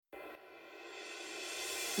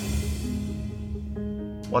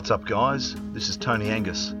What's up, guys? This is Tony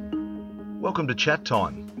Angus. Welcome to Chat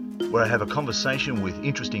Time, where I have a conversation with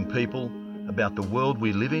interesting people about the world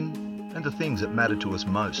we live in and the things that matter to us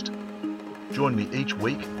most. Join me each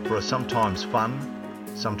week for a sometimes fun,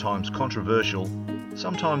 sometimes controversial,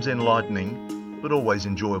 sometimes enlightening, but always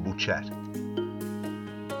enjoyable chat.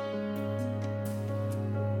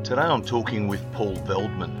 Today I'm talking with Paul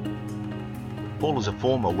Veldman. Paul is a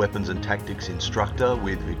former weapons and tactics instructor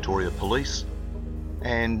with Victoria Police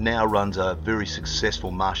and now runs a very successful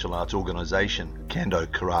martial arts organisation, Kendo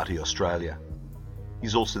Karate Australia.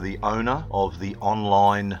 He's also the owner of the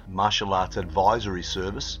online martial arts advisory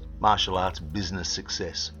service, Martial Arts Business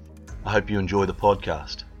Success. I hope you enjoy the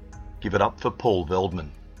podcast. Give it up for Paul Veldman.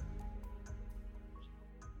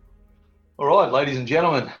 All right, ladies and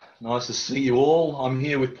gentlemen, nice to see you all. I'm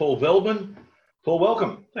here with Paul Veldman. Paul,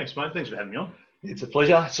 welcome. Thanks, mate. Thanks for having me on. It's a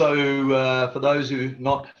pleasure. So for those who are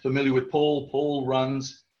not familiar with Paul, Paul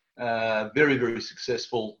runs a very, very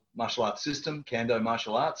successful martial arts system, Kendo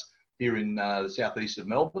Martial Arts, here in the southeast of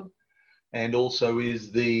Melbourne, and also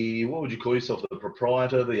is the, what would you call yourself, the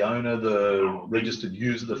proprietor, the owner, the registered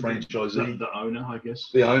user, the franchisee? The owner, I guess.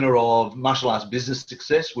 The owner of Martial Arts Business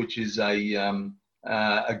Success, which is a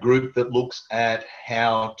group that looks at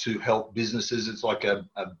how to help businesses. It's like a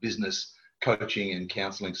business coaching and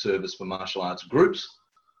counselling service for martial arts groups.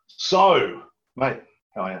 So, mate,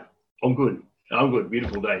 how are you? I'm good.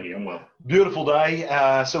 Beautiful day here. I'm well. Beautiful day.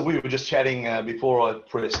 So we were just chatting before I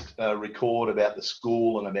pressed record about the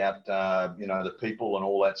school and about the people and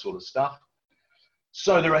all that sort of stuff.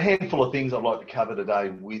 So there are a handful of things I'd like to cover today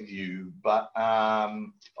with you, but I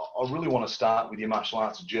really want to start with your martial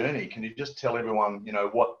arts journey. Can you just tell everyone,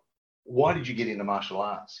 why did you get into martial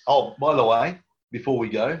arts? Oh, by the way, before we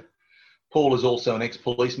go, Paul is also an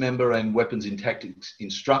ex-police member and weapons and tactics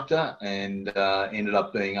instructor, and ended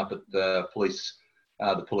up being up at the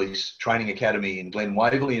police training academy in Glen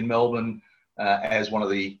Waverley in Melbourne as one of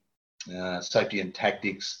the safety and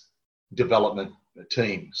tactics development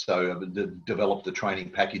team. So developed the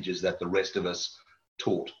training packages that the rest of us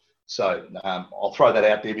taught. So I'll throw that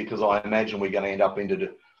out there because I imagine we're going to end up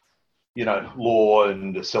into law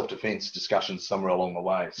and self-defense discussions somewhere along the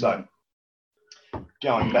way. So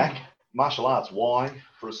going back. Martial arts, why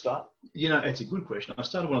for a start? It's a good question. I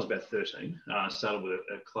started when I was about 13. I started with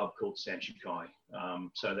a club called Sanshikai.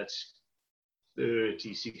 So that's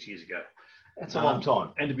 36 years ago. That's a long time.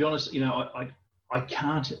 And to be honest, I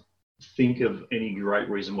can't think of any great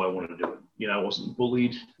reason why I wanted to do it. I wasn't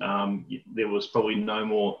bullied. There was probably no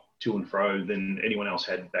more to and fro than anyone else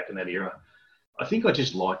had back in that era. I think I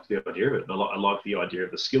just liked the idea of it. I liked the idea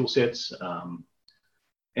of the skill sets.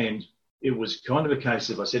 And it was kind of a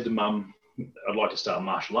case of, I said to Mum, I'd like to start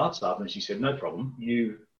martial arts up, and she said, no problem.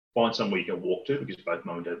 You find somewhere you can walk to, because both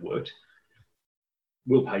Mum and Dad worked.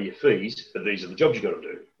 We'll pay your fees, but these are the jobs you've got to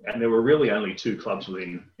do. And there were really only 2 clubs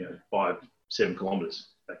within 5-7 kilometres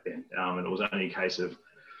back then. And it was only a case of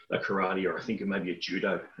a karate, or I think maybe a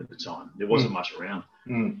judo at the time. There wasn't much around.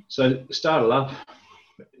 So started up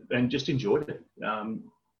and just enjoyed it.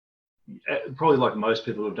 Probably like most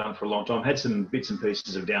people who've done it for a long time, had some bits and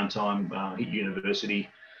pieces of downtime, hit university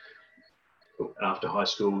after high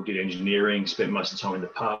school, did engineering, spent most of the time in the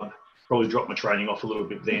pub, probably dropped my training off a little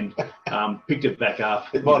bit then, picked it back up.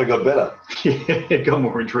 It might have got better. Yeah, it got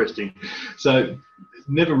more interesting. So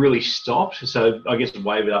never really stopped. So I guess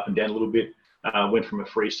wave it up and down a little bit. Went from a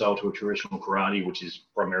freestyle to a traditional karate, which is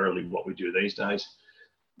primarily what we do these days.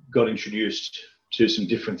 Got introduced to some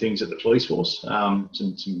different things at the police force, some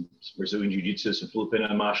Brazilian Jiu-Jitsu, some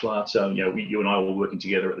Filipino martial arts. So, you and I were working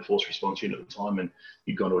together at the force response unit at the time, and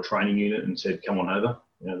you'd gone to a training unit and said, come on over,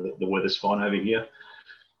 the weather's fine over here.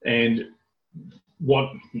 And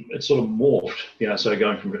it sort of morphed, so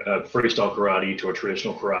going from a freestyle karate to a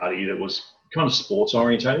traditional karate that was kind of sports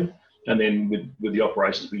orientated. And then with the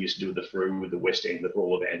operations we used to do with the through, with the West End, the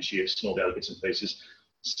brawler band shifts and all the other bits and pieces,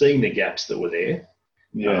 seeing the gaps that were there.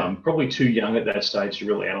 Yeah. Probably too young at that stage to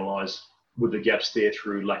really analyse, were the gaps there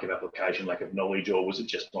through lack of application, lack of knowledge, or was it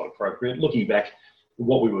just not appropriate? Looking back,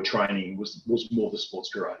 what we were training was more the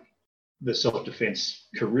sports karate. The self-defence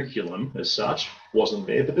curriculum as such wasn't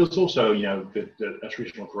there, but there was also, the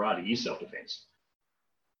traditional karate is self-defence.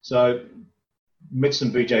 So met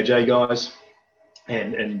some BJJ guys,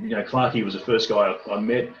 and Clarkey was the first guy I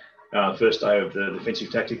met. First day of the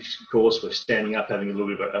defensive tactics course, we're standing up, having a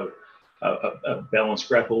little bit of a balance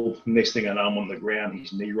grapple. Next thing I know, I'm on the ground.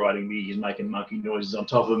 He's knee riding me. He's making monkey noises on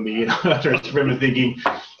top of me. And I just remember thinking,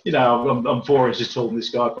 I'm 4 inches taller than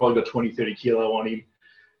this guy. Probably got 20, 30 kilo on him.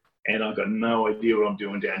 and I've got no idea what I'm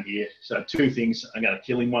doing down here. So two things: I'm going to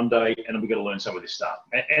kill him one day, and we're going to learn some of this stuff.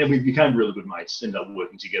 And we became really good mates, ended up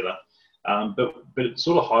working together. But it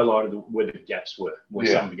sort of highlighted where the gaps were, where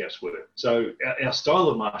some of the gaps were. So our style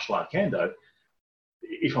of martial art, Kendo,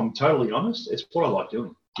 if I'm totally honest, it's what I like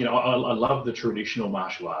doing. You know, I love the traditional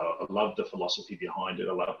martial art. I love the philosophy behind it.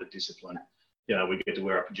 I love the discipline. You know, we get to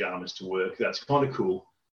wear our pajamas to work. That's kind of cool.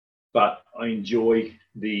 But I enjoy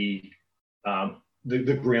the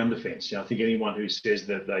ground defense. You know, I think anyone who says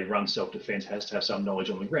that they run self-defense has to have some knowledge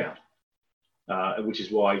on the ground, which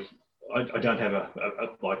is why I don't have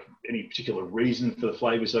like any particular reason for the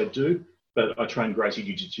flavors I do, but I train Gracie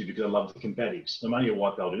Jiu-Jitsu because I love the combatives. I'm only a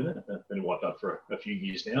white belt in it. I've been a white belt for a few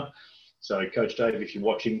years now. So, Coach Dave, if you're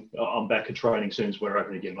watching, I'm back at training soon as we're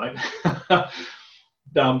open again, mate.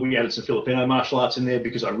 We added some Filipino martial arts in there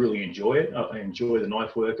because I really enjoy it. I enjoy the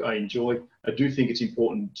knife work. I do think it's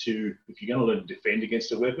important to, if you're going to learn to defend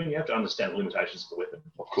against a weapon, you have to understand the limitations of the weapon.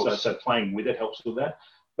 Of course. So playing with it helps with that.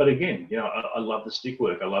 But again, you know, I love the stick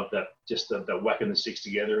work. I love that, just the whacking the sticks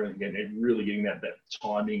together, and again, really getting that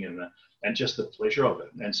timing and just the pleasure of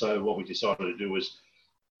it. And so what we decided to do was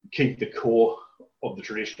keep the core of the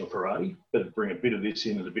traditional karate, but bring a bit of this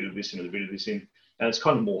in and a bit of this in and a bit of this in. And it's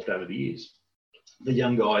kind of morphed over the years. The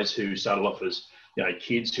young guys who started off as, you know,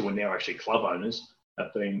 kids who are now actually club owners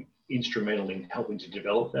have been instrumental in helping to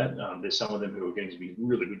develop that. There's some of them who are getting to be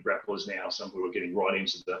really good grapplers now, some who are getting right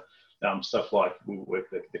into the stuff like we work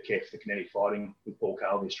the KEF, the kinetic fighting with Paul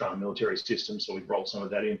Carl, the Australian military system, so we've rolled some of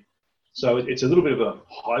that in. So it's a little bit of a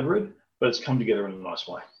hybrid, but it's come together in a nice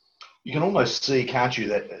way. You can almost see, can't you,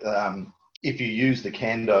 that if you use the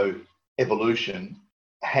Kendo evolution,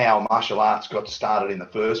 how martial arts got started in the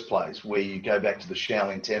first place, where you go back to the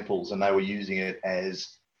Shaolin temples and they were using it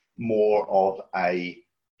as more of a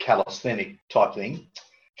calisthenic type thing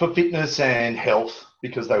for fitness and health,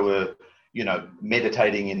 because they were, you know,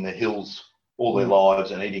 meditating in the hills all their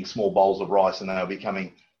lives and eating small bowls of rice, and they were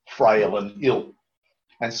becoming frail and ill.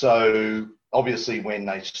 And so obviously when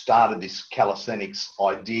they started this calisthenics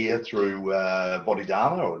idea through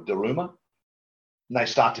Bodhidharma or Daruma, they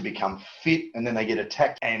start to become fit, and then they get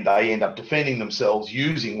attacked and they end up defending themselves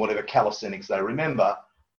using whatever calisthenics they remember.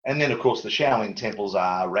 And then, of course, the Shaolin temples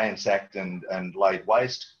are ransacked and laid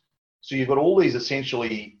waste. So you've got all these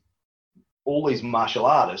martial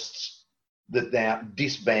artists that now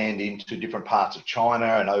disband into different parts of China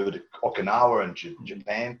and over to Okinawa and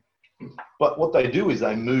Japan. But what they do is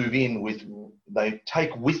they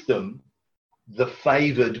take with them the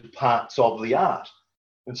favoured parts of the art.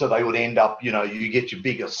 And so they would end up, you know, you get your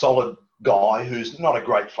bigger, solid guy who's not a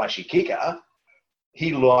great flashy kicker.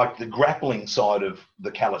 He liked the grappling side of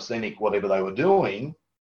the calisthenic, whatever they were doing.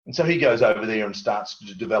 And so he goes over there and starts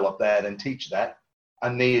to develop that and teach that.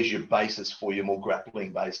 And there's your basis for your more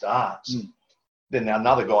grappling-based arts. Then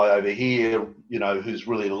another guy over here, you know, who's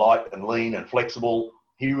really light and lean and flexible,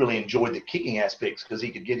 he really enjoyed the kicking aspects because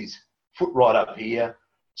he could get his foot right up here.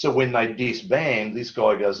 So when they disband, this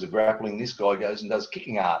guy goes to grappling, this guy goes and does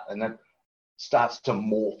kicking art, and that starts to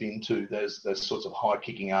morph into those sorts of high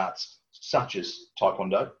kicking arts, such as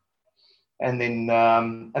Taekwondo. And then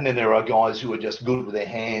there are guys who are just good with their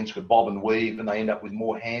hands, could bob and weave, and they end up with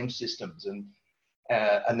more hand systems.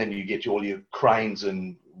 And then you get all your cranes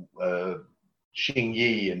and Xing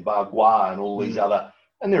Yi and Bagua and all these other.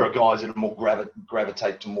 And there are guys that are more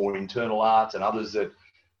gravitate to more internal arts, and others that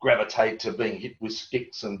gravitate to being hit with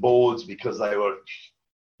sticks and boards because they were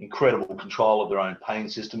incredible control of their own pain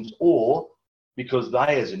systems, or because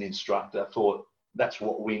they, as an instructor, thought that's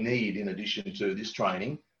what we need in addition to this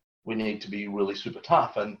training. We need to be really super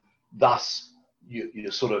tough, and thus you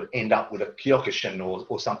sort of end up with a Kyokushin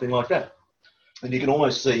or something like that. And you can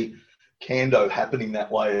almost see Kendo happening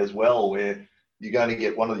that way as well, where you're going to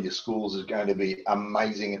get one of your schools is going to be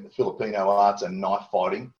amazing at the Filipino arts and knife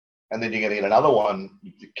fighting, and then you're going to get another one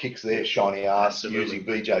that kicks their shiny ass using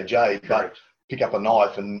BJJ, but pick up a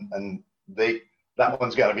knife and that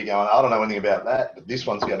one's going to be going, I don't know anything about that, but this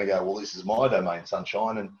one's going to go, well, this is my domain,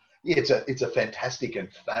 sunshine. And yeah, it's a fantastic and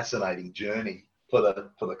fascinating journey for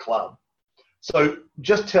the club. So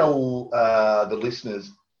just tell the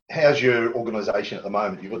listeners, how's your organisation at the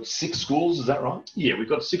moment? You've got 6 schools, is that right? Yeah, we've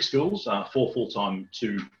got 6 schools, 4 full-time,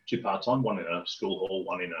 2 part-time, one in a school hall,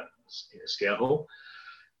 one in a scout hall.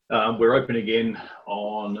 We're open again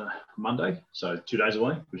on Monday, so 2 days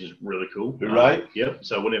away, which is really cool. Right. Yep.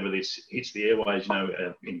 So whenever this hits the airways, you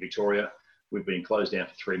know, in Victoria, we've been closed down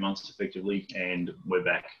for 3 months effectively, and we're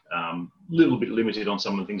back. Little bit limited on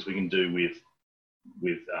some of the things we can do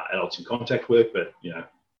with adults in contact work, but you know,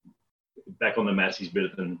 back on the mats, he's better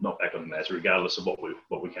than not back on the mats, regardless of what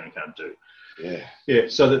we can and can't do. Yeah. Yeah.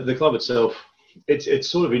 So the club itself, it's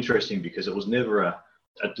sort of interesting because it was never a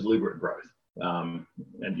deliberate growth.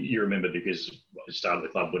 And you remember because I started the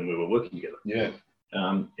club when we were working together. Yeah.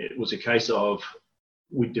 It was a case of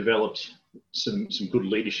we developed some good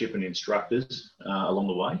leadership and instructors along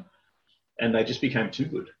the way, and they just became too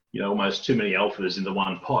good. Almost too many alphas in the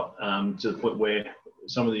one pot, to the point where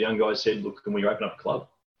some of the young guys said, "Look, can we open up a club?"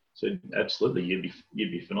 I said, "Absolutely, you'd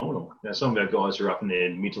be phenomenal." Now, some of our guys are up in their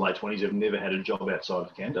mid to late 20s, have never had a job outside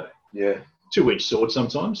of Kando. Yeah. Two-edged sword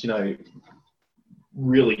sometimes,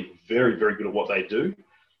 really very, very good at what they do.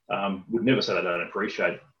 Would never say they don't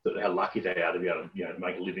appreciate how lucky they are to be able to,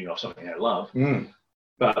 make a living off something they love,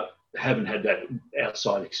 but haven't had that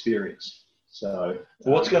outside experience. So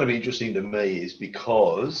what's going to be interesting to me is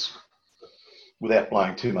because, without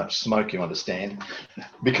blowing too much smoke, you understand,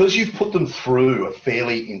 because you've put them through a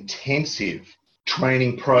fairly intensive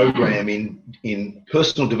training program in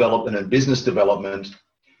personal development and business development.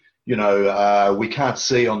 We can't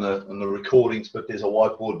see on the recordings, but there's a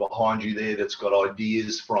whiteboard behind you there that's got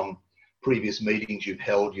ideas from previous meetings you've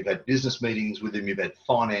held. You've had business meetings with them, you've had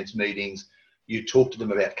finance meetings. You talk to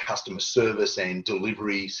them about customer service and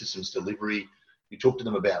delivery, systems delivery. You talk to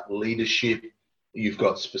them about leadership. You've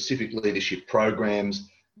got specific leadership programs.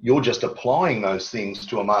 You're just applying those things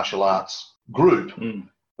to a martial arts group.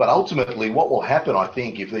 But ultimately, what will happen, I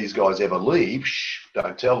think, if these guys ever leave,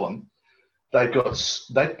 don't tell them,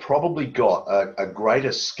 they've probably got a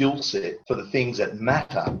greater skill set for the things that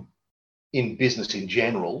matter in business in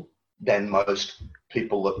general than most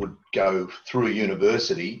people that would go through a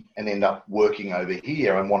university and end up working over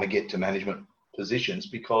here and want to get to management positions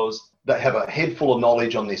because they have a head full of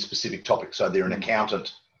knowledge on this specific topic. So they're an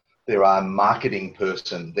accountant, they're a marketing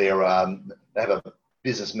person, they have a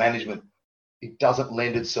business management. It doesn't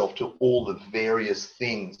lend itself to all the various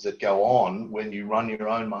things that go on when you run your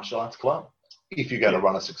own martial arts club, if you're going to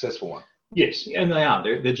run a successful one. Yes, and they are.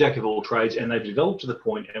 They're jack of all trades, and they've developed to the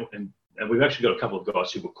point, and we've actually got a couple of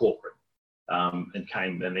guys who were corporate and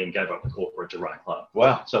came and then gave up the corporate to run a club.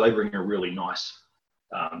 Wow. So they bring a really nice,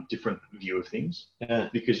 different view of things. Yeah.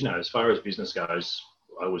 Because, as far as business goes,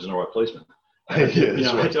 I was an alright policeman. I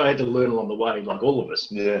had to learn along the way, like all of us.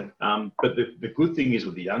 Yeah. But the good thing is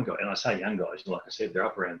with the young guys, and I say young guys, like I said, they're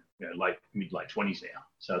up around mid-late 20s now,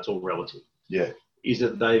 so it's all relative. Yeah. Is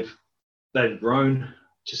that they've grown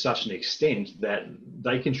to such an extent that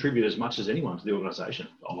they contribute as much as anyone to the organisation.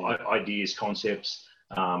 Ideas, concepts,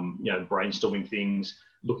 brainstorming things,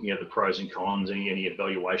 looking at the pros and cons, any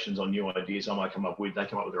evaluations on new ideas I might come up with. They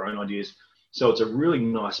come up with their own ideas. So it's a really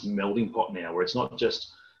nice melding pot now, where it's not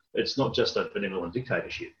just a benevolent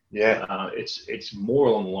dictatorship. Yeah. It's more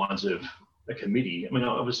along the lines of a committee. I mean,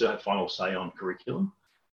 obviously I have final say on curriculum,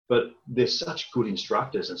 but they're such good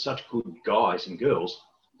instructors and such good guys and girls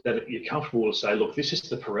that you're comfortable to say, look, this is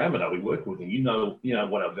the parameter we work with, and you know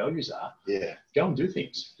what our values are. Yeah. Go and do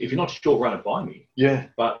things. If you're not sure, run it by me. Yeah.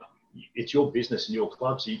 But it's your business and your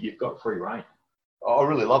club, so you've got free reign. I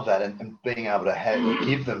really love that, and being able to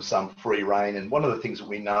give them some free reign. And one of the things that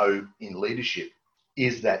we know in leadership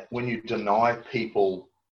is that when you deny people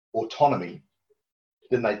autonomy,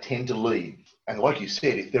 then they tend to leave. And like you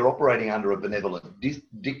said, if they're operating under a benevolent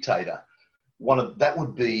dictator, that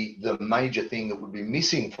would be the major thing that would be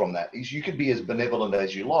missing from that. Is you could be as benevolent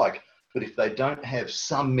as you like, but if they don't have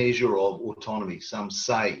some measure of autonomy, some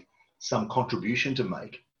say, some contribution to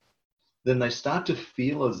make, then they start to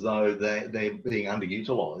feel as though they're being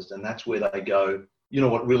underutilized. And that's where they go, you know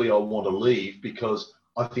what, really I want to leave because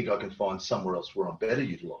I think I can find somewhere else where I'm better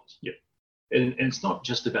utilized. Yeah. And it's not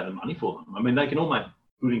just about the money for them. I mean, they can all make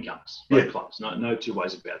good incomes, both clubs, no two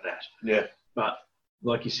ways about that. Yeah. But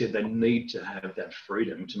like you said, they need to have that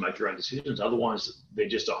freedom to make their own decisions. Otherwise, they're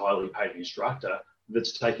just a highly paid instructor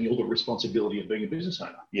that's taking all the responsibility of being a business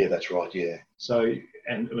owner. Yeah, that's right, yeah. So,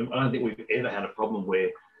 and I don't think we've ever had a problem where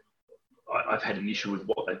I've had an issue with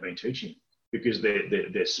what they've been teaching, because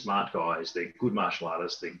they're smart guys, they're good martial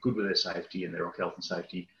artists, they're good with their safety and their health and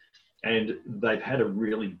safety, and they've had a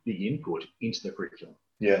really big input into the curriculum.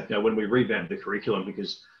 Yeah. Now, when we revamped the curriculum,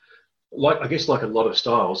 because like a lot of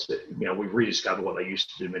styles, we've rediscovered what they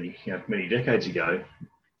used to do many decades ago.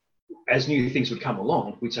 As new things would come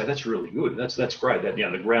along, we'd say that's really good, that's great. That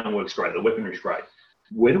the groundwork's great, the weaponry's great.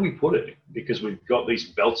 Where do we put it? Because we've got these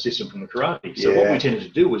belt system from the karate. So what we tended to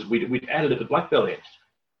do was we'd add it at the black belt end,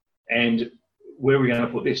 and where are we going to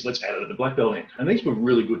put this? Let's add it at the black belt end. And these were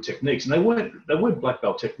really good techniques, and they weren't black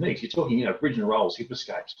belt techniques. You're talking bridge and rolls, hip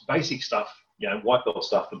escapes, basic stuff, white belt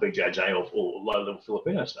stuff for BJJ or low level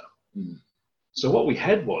Filipino stuff. Mm. So what we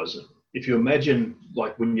had was if you imagine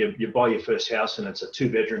like when you buy your first house and it's a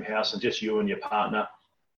 2-bedroom house and just you and your partner,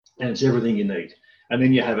 and it's everything you need. And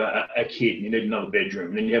then you have a kid and you need another bedroom.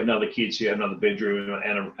 And then you have another kid, so you have another bedroom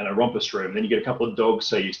and a rompus room. Then you get a couple of dogs,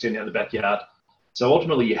 so you extend out the backyard. So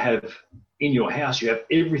ultimately you have, in your house, you have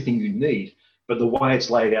everything you need, but the way it's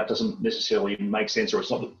laid out doesn't necessarily make sense, or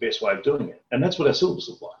it's not the best way of doing it. And that's what our syllabus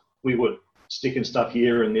looked like. We were sticking stuff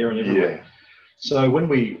here and there and everywhere. Yeah. So when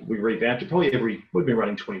we revamped it, we've been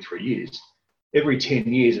running 23 years. Every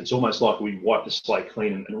 10 years, it's almost like we wipe the slate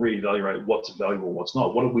clean and reevaluate what's valuable, what's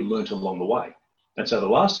not. What have we learned along the way? And so the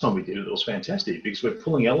last time we did it, it was fantastic because we're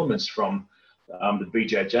pulling elements from the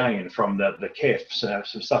BJJ and from the KEF, so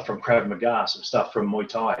some stuff from Krav Maga, some stuff from Muay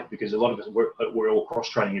Thai, because a lot of us, we're all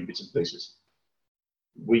cross-training in bits and pieces.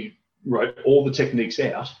 We wrote all the techniques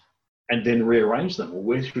out and then rearrange them. Well,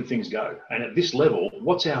 where should things go? And at this level,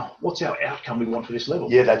 what's our outcome we want for this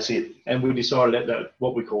level? Yeah, that's it. And we decided that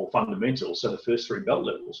what we call fundamentals, so the first 3 belt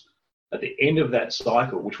levels, at the end of that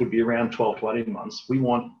cycle, which would be around 12 to 18 months, we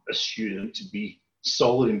want a student to be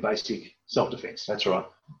solid in basic self-defense. That's right.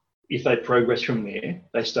 If they progress from there,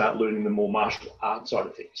 they start learning the more martial art side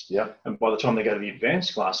of things. Yeah. And by the time they go to the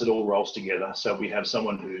advanced class, it all rolls together. So we have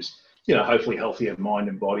someone who's, hopefully healthy of mind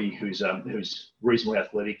and body, who's reasonably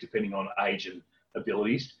athletic, depending on age and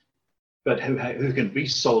abilities, but who can be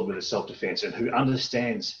solid with a self-defense and who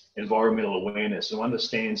understands environmental awareness, who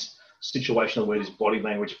understands situational awareness, body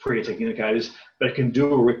language, pre-attack indicators, but can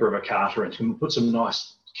do a ripper of a kata and can put some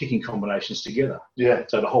nice kicking combinations together. Yeah.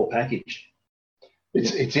 So the whole package.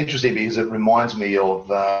 It's interesting because it reminds me of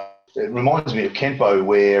Kenpo,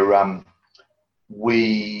 where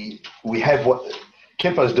we have what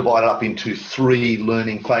Kenpo is divided up into 3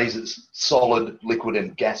 learning phases: solid, liquid,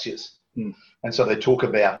 and gaseous. And so they talk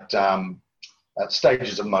about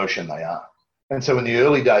stages of motion. They are. And so in the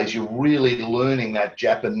early days, you're really learning that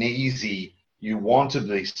Japanesey. You want to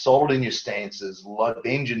be solid in your stances,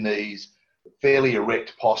 bend your knees, fairly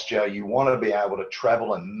erect posture. You want to be able to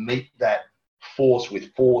travel and meet that force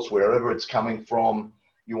with force wherever it's coming from.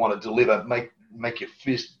 You want to deliver, make your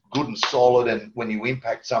fist good and solid, and when you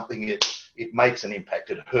impact something, it makes an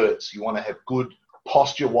impact. It hurts. You want to have good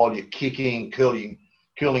posture while you're kicking, curling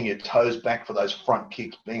your toes back for those front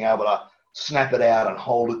kicks, being able to snap it out and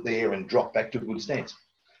hold it there and drop back to a good stance.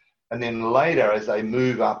 And then later, as they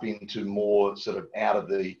move up into more sort of out of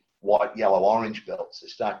the white, yellow, orange belts, they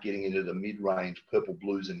start getting into the mid-range purple,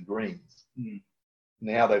 blues, and greens.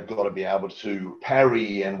 Now they've got to be able to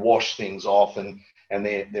parry and wash things off, and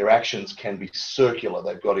their actions can be circular.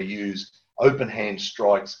 They've got to use open hand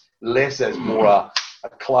strikes, less as more a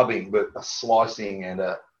clubbing, but a slicing and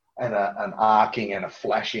an arcing and a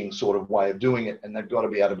flashing sort of way of doing it. And they've got to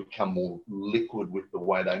be able to become more liquid with the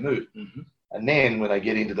way they move. And then when they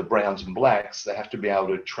get into the browns and blacks, they have to be able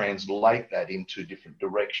to translate that into different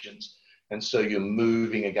directions. And so you're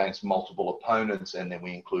moving against multiple opponents, and then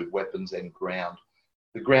we include weapons and ground.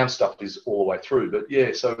 The ground stuff is all the way through. But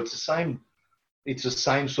yeah, so it's the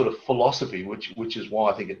same sort of philosophy, which is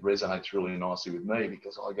why I think it resonates really nicely with me,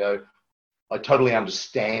 because I totally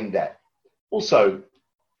understand that. Also,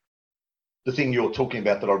 the thing you're talking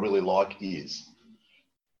about that I really like is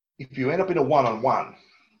if you end up in a one-on-one,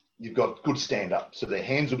 you've got good stand-up. So their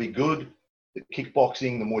hands will be good. The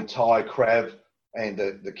kickboxing, the Muay Thai, Krav, and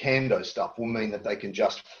the Kendo stuff will mean that they can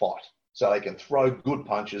just fight. So they can throw good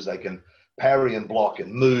punches, they can parry and block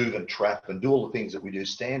and move and trap and do all the things that we do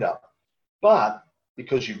stand-up. But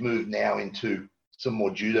because you've moved now into some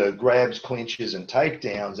more judo grabs, clinches, and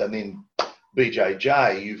takedowns, and then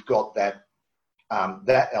BJJ, you've got that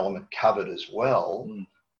element covered as well.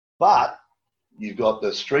 But you've got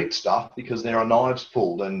the street stuff because there are knives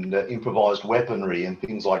pulled and improvised weaponry and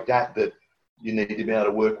things like that you need to be able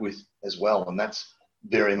to work with as well. And that's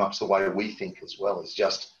very much the way we think as well. It's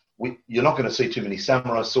just, you're not going to see too many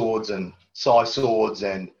samurai swords and sai swords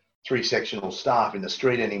and 3-sectional staff in the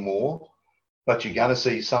street anymore, but you're going to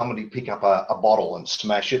see somebody pick up a bottle and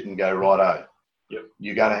smash it and go, righto. Yep.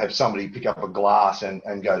 You're going to have somebody pick up a glass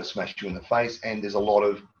and go to smash you in the face. And there's a lot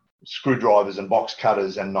of screwdrivers and box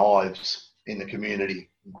cutters and knives in the community,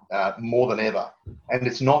 more than ever. And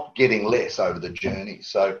it's not getting less over the journey.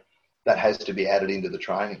 So that has to be added into the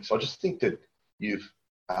training. So I just think that you've,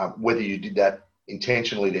 whether you did that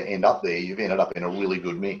intentionally to end up there, you've ended up in a really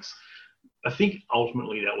good mix. I think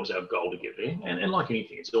ultimately that was our goal to get there. And like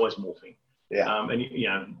anything, it's always morphing. Yeah.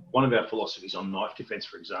 And one of our philosophies on knife defense,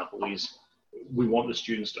 for example, is we want the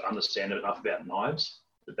students to understand enough about knives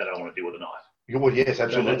that they don't want to deal with a knife. Well, yes,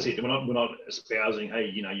 absolutely. So that's it. We're not espousing,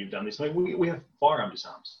 hey, you've done this. We have firearm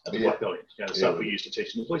disarms at the black belt. Stuff we used to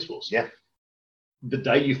teach in the police force. Yeah. the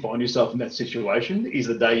day you find yourself in that situation is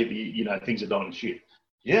the day that things are dying shit.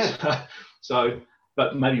 Yeah. So,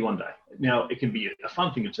 but maybe one day. Now, it can be a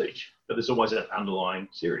fun thing to teach, but there's always that underlying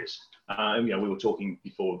serious. We were talking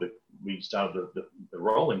before we started the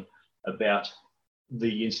rolling about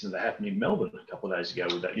the incident that happened in Melbourne a couple of days ago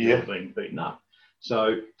with that girl being beaten up.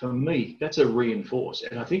 So for me, that's a reinforce.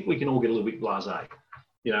 And I think we can all get a little bit blasé.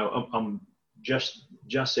 I'm just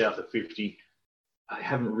south of 50. I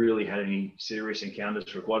haven't really had any serious encounters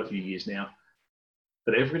for quite a few years now.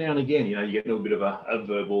 But every now and again, you get a little bit of a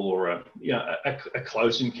verbal or a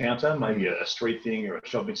close encounter, maybe a street thing or a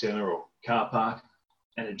shopping centre or car park.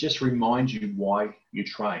 And it just reminds you why you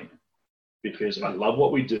train. Because I love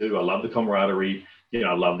what we do. I love the camaraderie.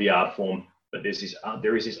 I love the art form. But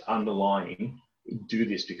there is this underlying, do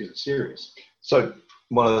this because it's serious. So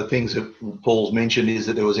one of the things that Paul's mentioned is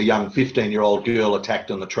that there was a young 15-year-old girl attacked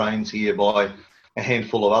on the trains here by a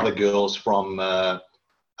handful of other girls from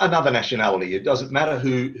another nationality. It doesn't matter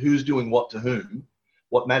who's doing what to whom.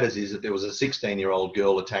 What matters is that there was a 16-year-old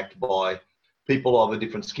girl attacked by people of a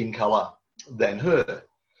different skin colour than her.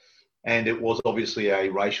 And it was obviously a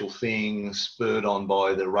racial thing spurred on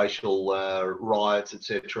by the racial riots,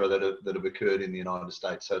 etc., that have occurred in the United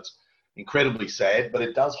States. So it's incredibly sad, but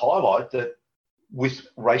it does highlight that with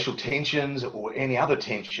racial tensions or any other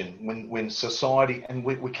tension, when society, and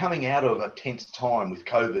we're coming out of a tense time with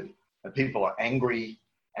COVID, and people are angry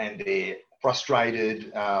and they're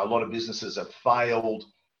frustrated. A lot of businesses have failed.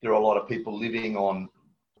 There are a lot of people living on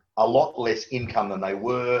a lot less income than they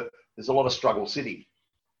were. There's a lot of struggle city.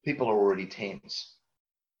 People are already tense.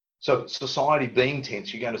 So society being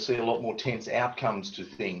tense, you're going to see a lot more tense outcomes to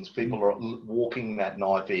things. People are walking that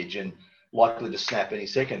knife edge and likely to snap any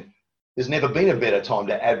second. There's never been a better time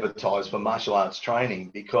to advertise for martial arts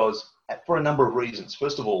training because for a number of reasons.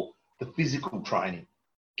 First of all, the physical training.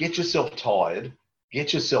 Get yourself tired,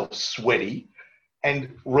 get yourself sweaty,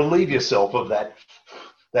 and relieve yourself of that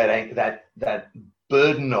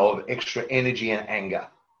burden of extra energy and anger.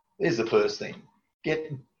 There's the first thing.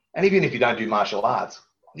 And even if you don't do martial arts,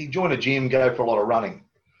 you join a gym, go for a lot of running,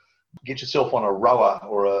 get yourself on a rower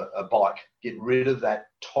or a bike, get rid of that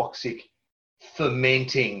toxic,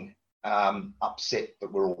 fermenting upset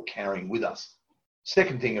that we're all carrying with us.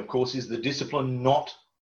 Second thing, of course, is the discipline not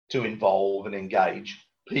to involve and engage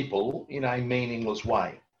people in a meaningless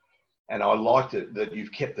way. And I liked it that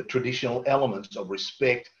you've kept the traditional elements of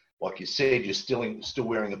respect. Like you said, you're still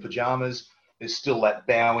wearing the pajamas. There's still that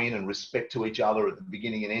bow in and respect to each other at the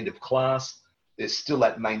beginning and end of class. There's still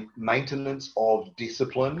that maintenance of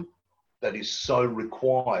discipline that is so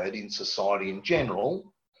required in society in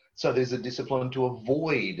general. So there's a discipline to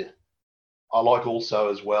avoid. I like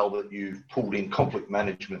also as well that you've pulled in conflict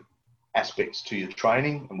management aspects to your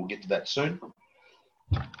training, and we'll get to that soon.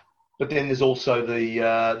 But then there's also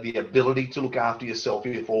the ability to look after yourself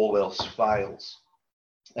if all else fails.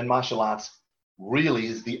 And martial arts really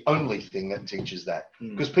is the only thing that teaches that.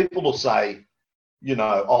 Because people will say,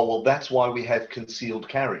 oh, well, that's why we have concealed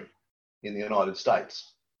carry in the United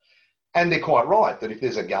States. And they're quite right that if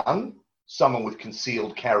there's a gun, someone with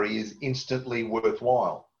concealed carry is instantly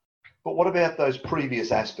worthwhile. But what about those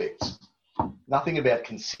previous aspects? Nothing about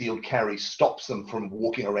concealed carry stops them from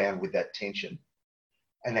walking around with that tension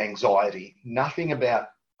and anxiety. Nothing about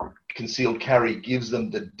concealed carry gives them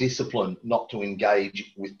the discipline not to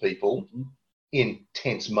engage with people in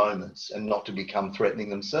tense moments and not to become threatening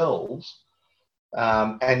themselves.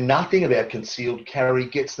 And nothing about concealed carry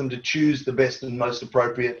gets them to choose the best and most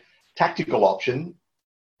appropriate tactical option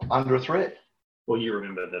under a threat. Well, you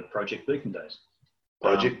remember the Project Beacon days.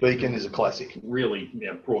 Project Beacon is a classic. Really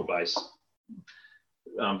broad base.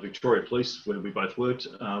 Victoria Police, where we both worked,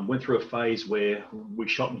 went through a phase where we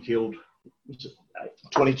shot and killed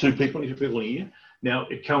 22 people in a year. Now,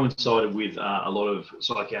 it coincided with a lot of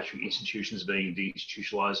psychiatric institutions being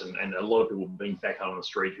deinstitutionalised and a lot of people being back out on the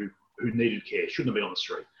street who needed care, shouldn't have been on the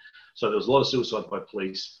street. So there was a lot of suicide by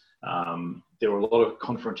police. There were a lot of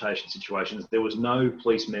confrontation situations. There was no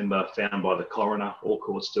police member found by the coroner or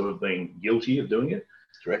courts to have been guilty of doing it.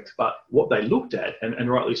 Correct. But what they looked at,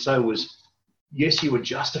 and rightly so, was, yes, you were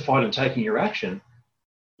justified in taking your action,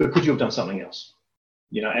 but could you have done something else?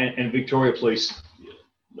 And Victoria Police,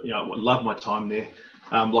 love my time there.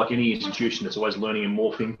 Like any institution, it's always learning and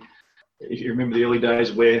morphing. If you remember the early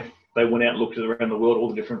days where they went out and looked around the world, all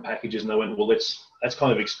the different packages, and they went, well, that's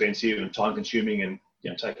kind of expensive and time consuming and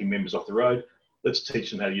taking members off the road. Let's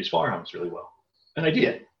teach them how to use firearms really well. And they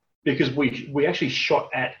did, because we actually shot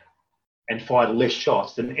at and fired less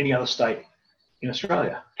shots than any other state in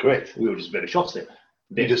Australia. Correct. We were just better shots then.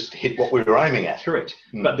 We just hit what we were aiming at. Correct.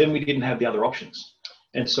 But then we didn't have the other options.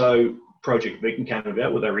 And so Project Beacon came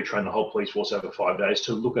about, where they retrained the whole police force over 5 days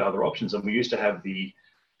to look at other options. And we used to have the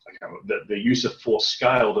use of force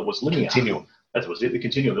scale that was linear. Continuum. That was it, the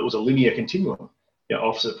continuum. That was a linear continuum.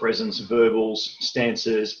 Officer presence, verbals,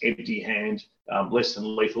 stances, empty hand, less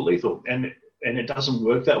than lethal, lethal. And it doesn't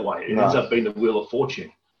work that way. It ends up being the wheel of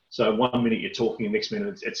fortune. So 1 minute you're talking, the next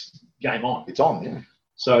minute it's game on. It's on, yeah.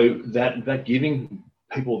 So that giving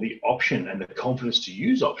people the option and the confidence to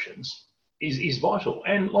use options is vital.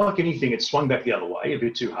 And like anything, it's swung back the other way a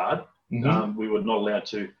bit too hard. Mm-hmm. We were not allowed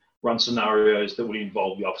to run scenarios that would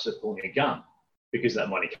involve the officer pulling a gun, because that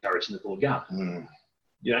might encourage them to pull a gun. Mm.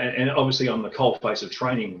 And obviously on the cold face of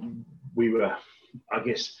training, we were, I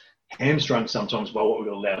guess, hamstrung sometimes by what we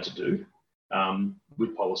were allowed to do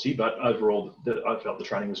with policy, but overall, I felt the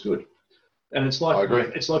training was good. And it's like, I agree.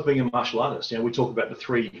 It's like being a martial artist. We talk about the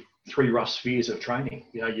three rough spheres of training.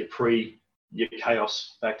 Your pre, your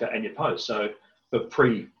chaos factor, and your post. So the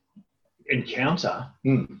pre-encounter,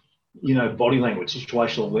 body language,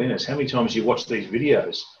 situational awareness. How many times you watch these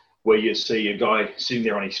videos where you see a guy sitting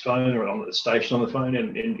there on his phone or on the station on the phone,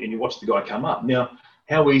 and you watch the guy come up. Now,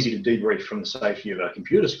 how easy to debrief from the safety of a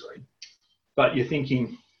computer screen, but you're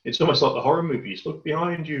thinking, it's almost like the horror movies. Look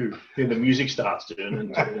behind you, and the music starts.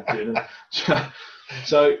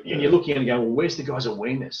 So you're looking and going, well, where's the guy's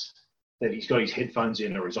awareness that he's got his headphones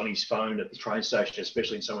in, or he's on his phone at the train station,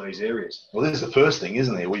 especially in some of these areas? Well, this is the first thing,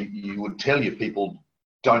 isn't there? You would tell your people,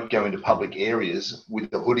 don't go into public areas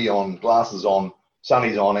with the hoodie on, glasses on,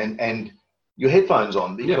 sunnies on, and your headphones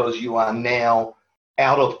on, because you are now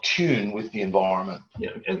out of tune with the environment.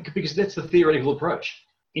 Yeah, and because that's the theoretical approach.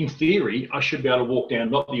 In theory, I should be able to walk down,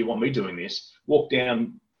 not that you want me doing this, walk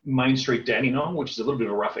down Main Street, Dandenong, which is a little bit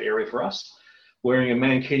of a rougher area for us, wearing a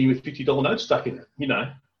mankini with $50 notes stuck in it.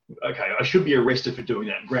 Okay, I should be arrested for doing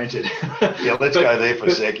that, granted. Yeah, let's go there for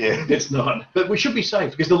a sec, yeah. It's not. But we should be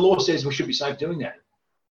safe, because the law says we should be safe doing that.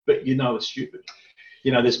 But it's stupid.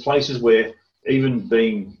 There's places where, even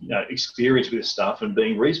being experienced with this stuff and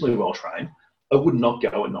being reasonably well trained, I would not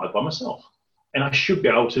go at night by myself. And I should be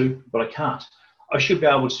able to, but I can't. I should be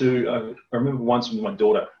able to. I remember once with my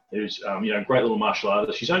daughter, who's a great little martial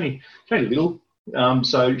artist. She's only little,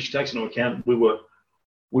 so she takes into account. We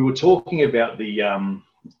were talking about a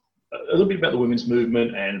little bit about the women's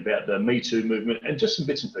movement and about the Me Too movement, and just some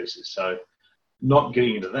bits and pieces. So not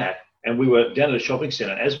getting into that. And we were down at a shopping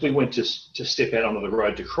centre. As we went to step out onto the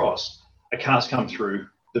road to cross, a car's come through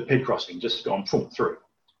the ped crossing, just gone through.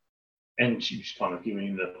 And she was kind of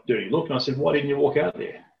giving me the dirty look. And I said, why didn't you walk out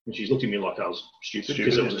there? And she's looked at me like I was stupid,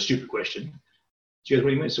 because it was a stupid question. She goes, what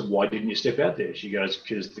do you mean? I said, why didn't you step out there? She goes,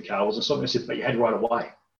 because the car wasn't stopping. I said, but you had right away.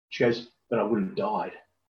 She goes, but I wouldn't have died.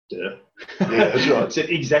 Duh. Yeah, that's right. I said,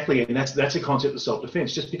 exactly. And that's a concept of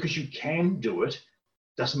self-defense. Just because you can do it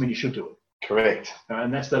doesn't mean you should do it. Correct.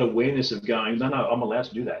 And that's that awareness of going, no, I'm allowed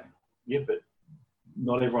to do that. Yeah, but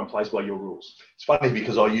not everyone plays by your rules. It's funny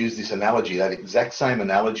because I use this analogy, that exact same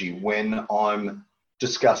analogy, when I'm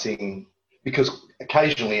discussing, because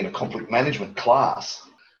occasionally in a conflict management class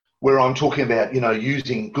where I'm talking about,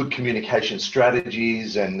 using good communication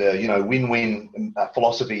strategies and, win-win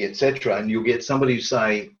philosophy, etc. And you'll get somebody who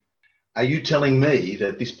say, are you telling me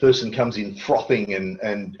that this person comes in frothing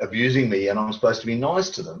and abusing me and I'm supposed to be nice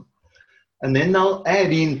to them? And then they'll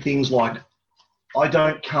add in things like, I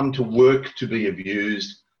don't come to work to be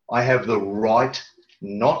abused. I have the right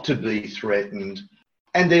not to be threatened.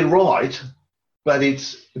 And they're right, but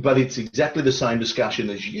it's exactly the same discussion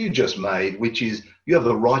as you just made, which is you have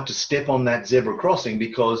the right to step on that zebra crossing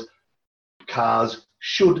because cars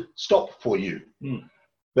should stop for you. Mm.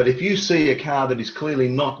 But if you see a car that is clearly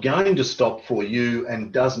not going to stop for you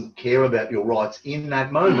and doesn't care about your rights in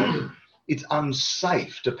that moment, it's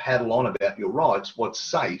unsafe to paddle on about your rights. What's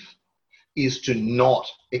safe is to not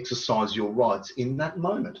exercise your rights in that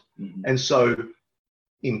moment. Mm-hmm. And so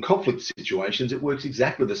in conflict situations, it works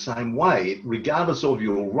exactly the same way. Regardless of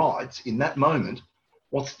your rights in that moment,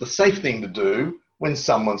 what's the safe thing to do when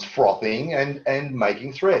someone's frothing and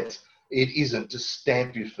making threats? It isn't to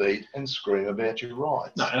stamp your feet and scream about your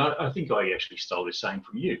rights. No, and I think I actually stole this saying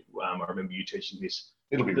from you. I remember you teaching this.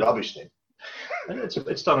 It'll be rubbish then.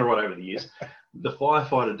 It's done it right over the years. The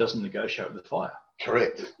firefighter doesn't negotiate with the fire.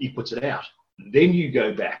 Correct. He puts it out. Then you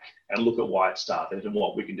go back and look at why it started and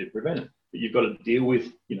what we can do to prevent it. But you've got to deal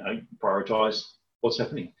with, prioritise what's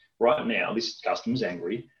happening. Right now, this customer's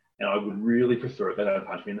angry, and I would really prefer it they don't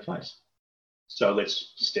punch me in the face. So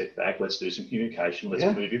let's step back, let's do some communication, let's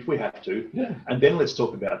move if we have to, and then let's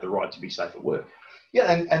talk about the right to be safe at work. Yeah,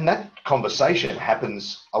 and that conversation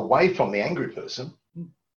happens away from the angry person.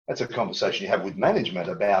 That's a conversation you have with management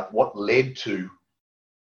about what led to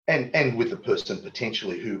and with the person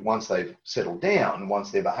potentially who, once they've settled down,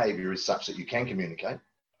 once their behaviour is such that you can communicate,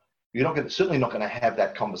 you're certainly not going to have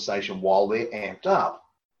that conversation while they're amped up.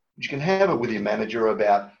 But you can have it with your manager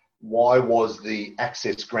about why was the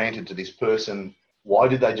access granted to this person? Why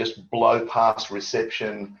did they just blow past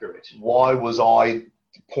reception? Correct. Why was I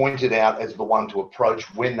pointed out as the one to approach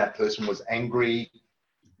when that person was angry?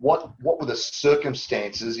 What were the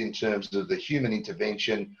circumstances in terms of the human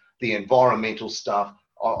intervention, the environmental stuff?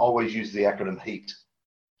 I always use the acronym HEAT: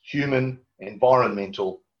 human,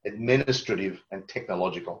 environmental, administrative, and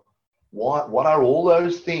technological. What are all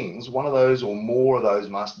those things? One of those or more of those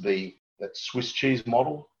must be that Swiss cheese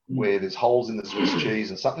model, where there's holes in the Swiss cheese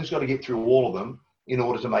and something's got to get through all of them in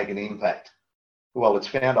order to make an impact. Well, it's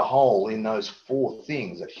found a hole in those four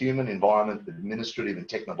things, that human, environment, administrative, and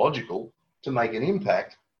technological, to make an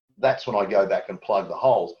impact. That's when I go back and plug the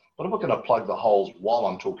holes. But I'm not going to plug the holes while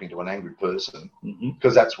I'm talking to an angry person,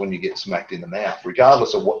 because that's when you get smacked in the mouth,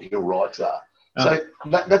 regardless of what your rights are. So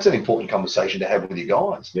that's an important conversation to have with your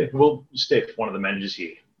guys. Yeah, well, Steph, one of the managers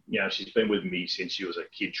here, she's been with me since she was a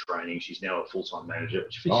kid training. She's now a full-time manager.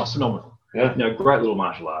 She's phenomenal. Yeah. Great little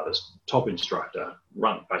martial artist, top instructor,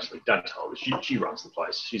 basically, don't tell her, she runs the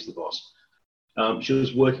place. She's the boss. She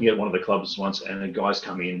was working at one of the clubs once, and a guy's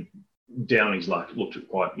come in, down on his luck, looked at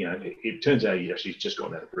quite, it turns out he'd actually just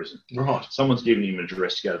gotten out of prison. Right. Someone's given him an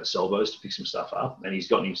address to go to the Salvos to pick some stuff up, and he's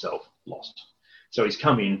gotten himself lost. So he's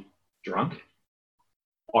come in drunk,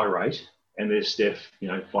 irate, and there's Steph,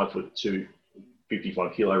 5'2",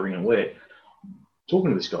 55 kilo, ring and wear,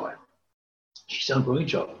 talking to this guy. She's done a brilliant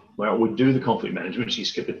job. Well, we do the conflict management.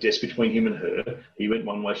 She's kept a desk between him and her. He went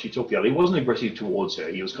one way, she talked the other. He wasn't aggressive towards her.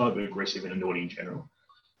 He was kind of aggressive and naughty in general.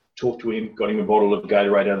 Talked to him, got him a bottle of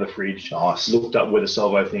Gatorade out of the fridge. Nice. Looked up where the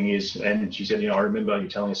Salvo thing is, and she said, I remember you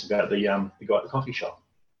telling us about the guy at the coffee shop.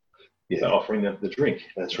 Yeah. Offering the drink.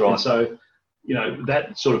 That's right. And so,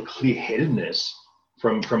 that sort of clear-headedness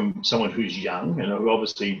from someone who's young, and who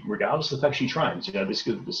obviously, regardless of the fact she trains, this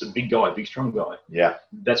is a big guy, big strong guy. Yeah.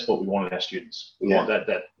 That's what we want in our students. We want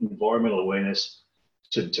that environmental awareness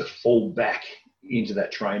to fall back into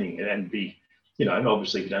that training and be,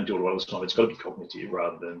 obviously if you don't do it all the time, it's got to be cognitive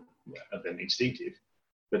rather than instinctive.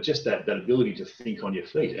 But just that ability to think on your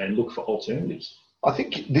feet and look for alternatives. I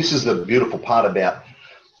think this is the beautiful part about,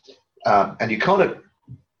 and you kind of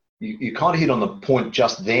hit on the point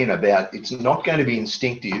just then about it's not going to be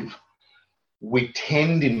instinctive. We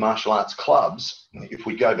tend in martial arts clubs, if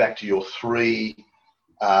we go back to your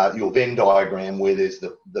your Venn diagram, where there's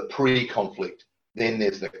the pre-conflict, then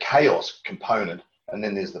there's the chaos component, and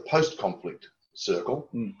then there's the post-conflict circle.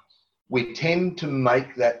 We tend to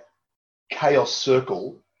make that chaos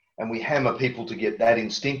circle, and we hammer people to get that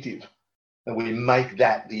instinctive, and we make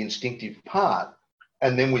that the instinctive part,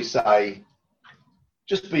 and then we say,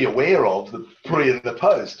 just be aware of the pre and the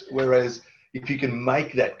post. Whereas if you can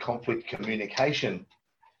make that conflict communication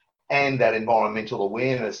and that environmental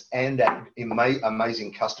awareness and that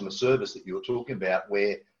amazing customer service that you were talking about,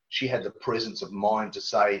 where she had the presence of mind to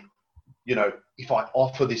say, if I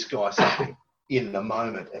offer this guy something in the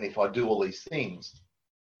moment, and if I do all these things,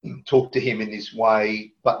 talk to him in this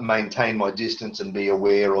way, but maintain my distance and be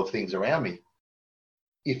aware of things around me.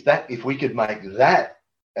 If we could make that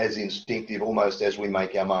as instinctive almost as we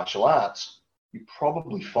make our martial arts, you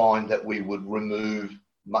probably find that we would remove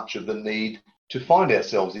much of the need to find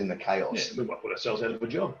ourselves in the chaos. Yeah, we might put ourselves out of a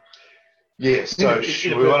job. Yes, so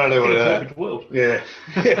we want to do in a perfect world. Yeah.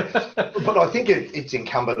 But I think it's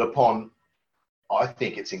incumbent upon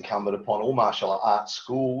all martial arts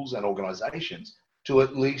schools and organisations to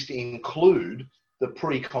at least include the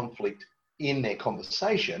pre-conflict in their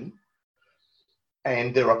conversation.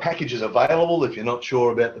 And there are packages available. If you're not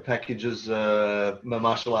sure about the packages,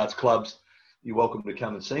 martial arts clubs, you're welcome to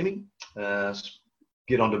come and see me.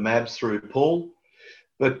 Get onto MABS through Paul.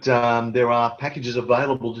 But there are packages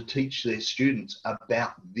available to teach their students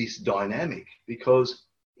about this dynamic, because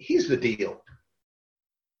here's the deal.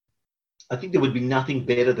 I think there would be nothing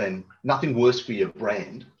worse for your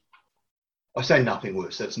brand. I say nothing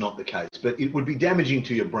worse, that's not the case, but it would be damaging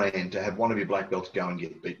to your brand to have one of your black belts go and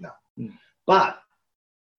get beaten up. But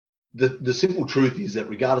the simple truth is that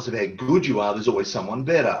regardless of how good you are, there's always someone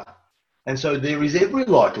better. And so there is every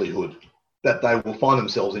likelihood that they will find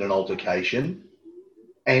themselves in an altercation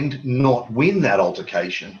and not win that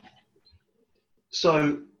altercation.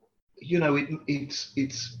 So,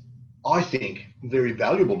 it's I think, very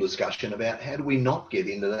valuable discussion about how do we not get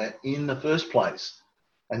into that in the first place.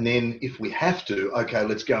 And then if we have to, okay,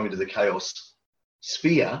 let's go into the chaos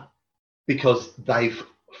sphere because they've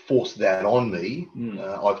forced that on me.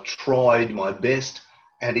 I've tried my best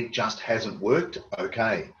and it just hasn't worked,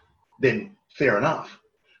 okay, then fair enough.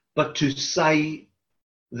 But to say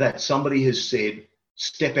that somebody has said,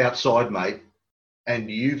 step outside, mate, and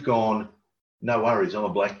you've gone, no worries, I'm a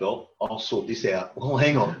black belt, I'll sort this out. Well,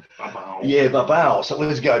 hang on. Yeah, babao. So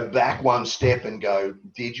let's go back one step and go,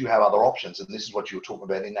 did you have other options? And this is what you were talking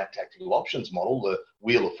about in that tactical options model, the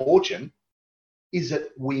Wheel of Fortune, is that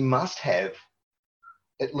we must have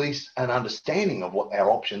at least an understanding of what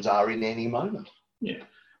our options are in any moment. Yeah,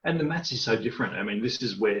 and the maths is so different. I mean, this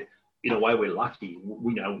is where, in a way, we're lucky.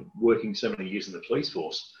 We know, working so many years in the police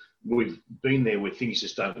force, we've been there where things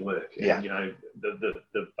just don't work. Yeah. And, you know,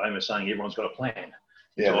 the famous saying, everyone's got a plan.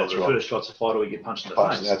 Yeah, so that's the right. first shot's a fight or we get punched in the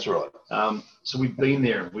face. That's right. So we've been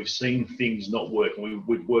there and we've seen things not work, and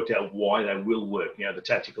we've worked out why they will work, you know, the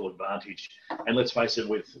tactical advantage. And let's face it,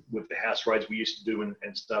 with the house raids we used to do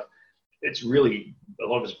and stuff, it's really, a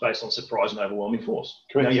lot of it's based on surprise and overwhelming force.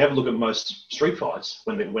 Correct. Now, you have a look at most street fights,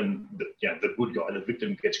 when the good guy, the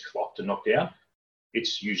victim, gets clocked and knocked out,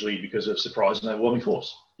 it's usually because of surprise and overwhelming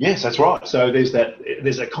force. Yes, that's right. So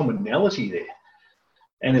there's a commonality there.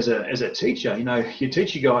 And as a teacher, you know, you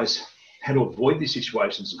teach you guys how to avoid these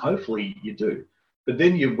situations, and hopefully you do. But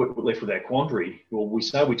then you're left with that quandary. Well, we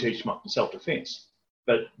say we teach self-defense,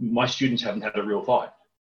 but my students haven't had a real fight,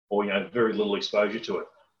 or, you know, very little exposure to it.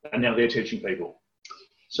 And now they're teaching people.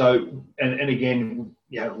 So, and again,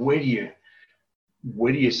 you know, where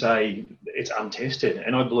do you say it's untested?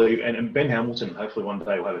 And I believe, and Ben Hamilton, hopefully one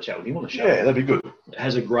day we'll have a chat with him on the show. Yeah, that'd be good.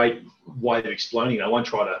 Has a great way of explaining it. I won't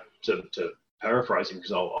try to paraphrase him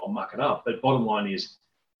because I'll muck it up. But bottom line is,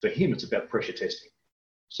 for him, it's about pressure testing.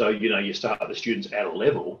 So, you know, you start the students at a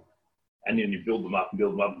level, and then you build them up and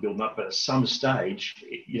build them up and build them up. But at some stage,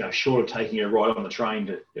 you know, short of taking a ride on the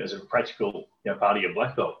train as a practical, you know, part of your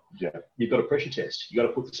black belt, you've got to pressure test. You've got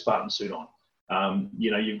to put the Spartan suit on.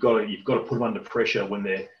 You know, you've got to put them under pressure when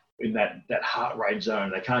they're in that heart rate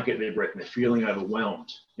zone. They can't get their breath and they're feeling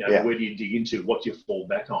overwhelmed. You know, where do you dig into? What do you fall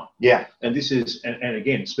back on? Yeah. And this is, and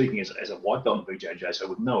again, speaking as a white belt in BJJ, so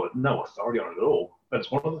with no authority on it at all, but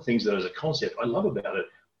it's one of the things that as a concept I love about it.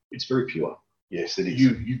 It's very pure. Yes, it is.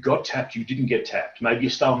 You got tapped, you didn't get tapped. Maybe you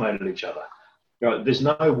stalemated each other. You know, there's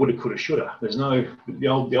no woulda, coulda, shoulda. There's no the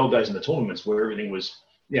old days in the tournaments where everything was,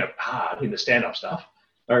 you know, hard in the stand-up stuff.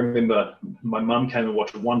 I remember my mum came and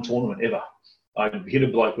watched one tournament ever. I hit a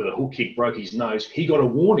bloke with a hook kick, broke his nose. He got a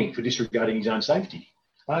warning for disregarding his own safety.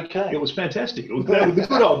 Okay. It was fantastic. It was the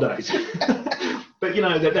good old days. But, you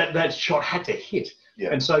know, that shot had to hit.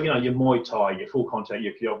 Yeah. And so, you know, your Muay Thai, your full contact,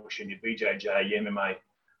 your Kyokushin, your BJJ, your MMA,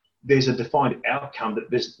 there's a defined outcome that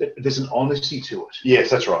there's an honesty to it.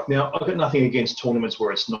 Yes, that's right. Now, I've got nothing against tournaments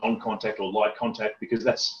where it's non-contact or light contact, because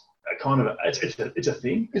that's a kind of it's a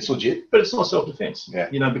thing. It's legit, but it's not self-defense. Yeah.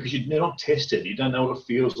 You know, because you're not tested. You don't know what it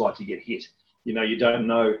feels like to get hit. You know, you don't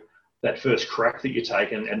know that first crack that you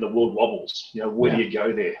take and the world wobbles. You know, where do you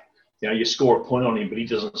go there? You know, you score a point on him, but he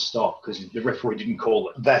doesn't stop because the referee didn't call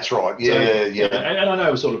it. That's right. Yeah, so, yeah. And I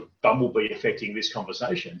know it's sort of bumblebee affecting this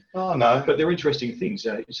conversation. Oh, no. But they're interesting things.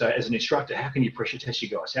 So as an instructor, how can you pressure test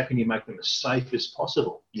your guys? How can you make them as safe as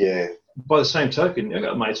possible? Yeah. By the same token, I've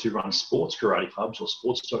got mates who run sports karate clubs or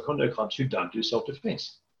sports taekwondo clubs who don't do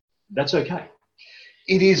self-defense. That's okay.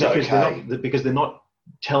 It is okay. Because they're not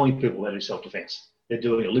telling people they do self-defense. They're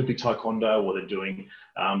doing Olympic taekwondo or they're doing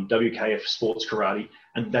WKF sports karate,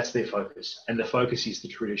 and that's their focus. And the focus is the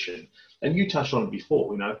tradition. And you touched on it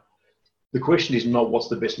before, you know, the question is not what's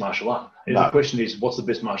the best martial art. No. The question is what's the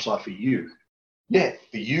best martial art for you? Yeah,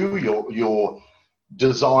 for you, your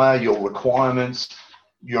desire, your requirements,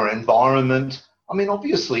 your environment. I mean,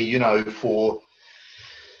 obviously, you know, for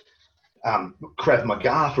Krav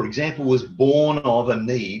Maga, for example, was born of a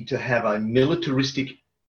need to have a militaristic,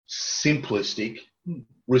 simplistic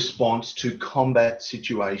response to combat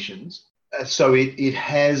situations. So it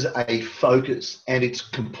has a focus, and it's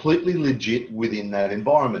completely legit within that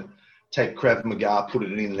environment. Take Krav Maga, put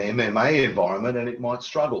it in an MMA environment, and it might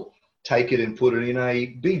struggle. Take it and put it in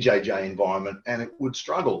a BJJ environment, and it would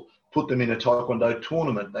struggle. Put them in a Taekwondo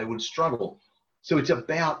tournament, they would struggle. So it's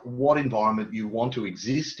about what environment you want to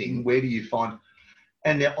exist in. Where do you find...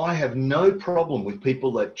 And now I have no problem with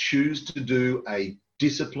people that choose to do a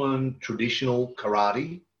discipline, traditional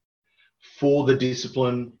karate for the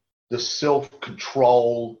discipline, the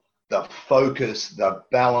self-control, the focus, the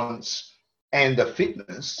balance, and the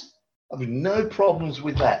fitness. I've no problems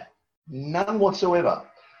with that. None whatsoever.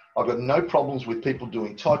 I've got no problems with people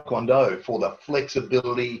doing Taekwondo for the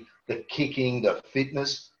flexibility, the kicking, the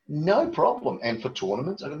fitness. No problem. And for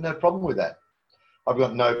tournaments, I've got no problem with that. I've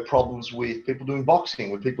got no problems with people doing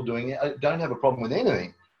boxing, with people doing... I don't have a problem with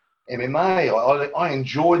anything. MMA, I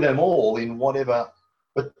enjoy them all in whatever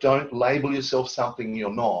but don't label yourself something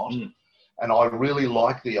you're not. And I really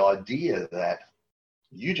like the idea that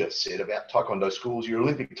you just said about Taekwondo schools, your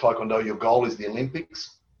Olympic Taekwondo, your goal is the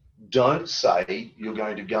Olympics. Don't say you're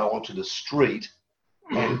going to go onto the street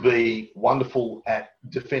and be wonderful at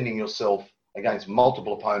defending yourself against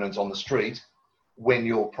multiple opponents on the street when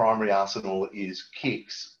your primary arsenal is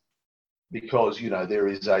kicks, because, you know, there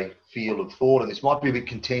is a field of thought, and this might be a bit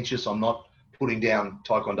contentious. I'm not putting down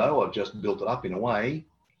Taekwondo. I've just built it up in a way.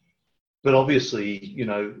 But obviously, you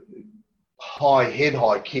know,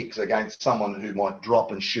 high kicks against someone who might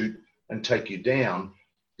drop and shoot and take you down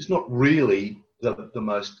is not really the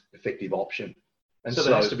most effective option. And so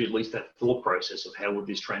there has to be at least that thought process of how would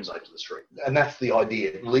this translate to the street. And that's the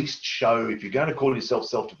idea. At least show, if you're going to call yourself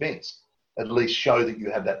self-defense, at least show that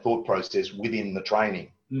you have that thought process within the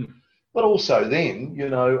training. But also then, you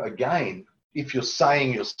know, again, if you're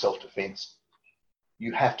saying you're self-defense,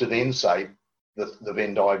 you have to then say the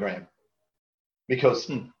Venn diagram.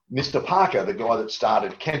 Because Mr. Parker, the guy that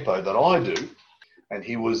started Kempo that I do, and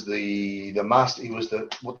he was the master, he was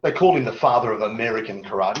what they call him the father of American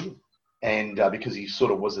karate. And because he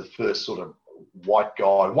sort of was the first sort of white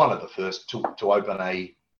guy, one of the first to open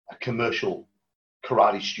a commercial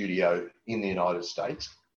karate studio in the United States.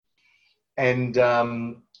 And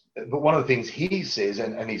but one of the things he says,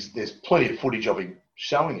 and there's plenty of footage of him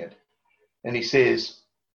showing it, and he says,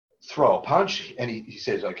 throw a punch, and he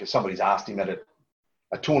says, okay, somebody's asked him at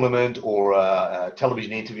a tournament or a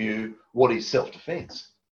television interview, what is self-defense?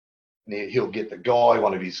 And he'll get the guy,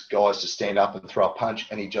 one of his guys, to stand up and throw a punch,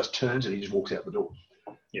 and he just turns and he just walks out the door.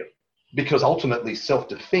 Yep. Because ultimately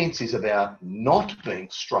self-defense is about not being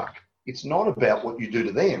struck. It's not about what you do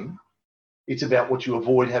to them. It's about what you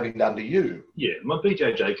avoid having done to you. Yeah, my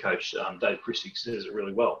BJJ coach, Dave Christie, says it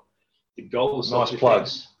really well. The goal of self-defense... Nice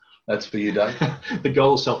plugs. That's for you, Dave. The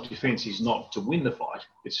goal of self-defense is not to win the fight.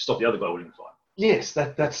 It's to stop the other guy winning the fight. Yes,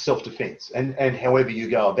 that's self-defense. And however you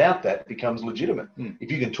go about that becomes legitimate.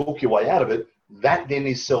 If you can talk your way out of it, that then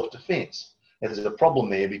is self-defense. And there's a problem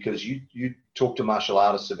there because you talk to martial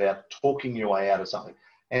artists about talking your way out of something.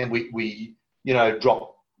 And we you know,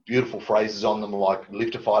 drop beautiful phrases on them like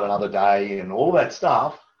live to fight another day and all that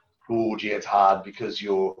stuff. Oh, gee, it's hard because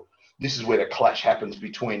this is where the clash happens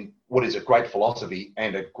between what is a great philosophy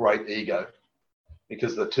and a great ego,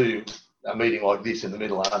 because the two are meeting like this in the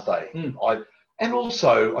middle, aren't they? And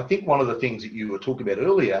also, I think one of the things that you were talking about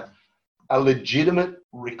earlier, a legitimate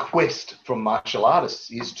request from martial artists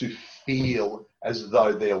is to feel as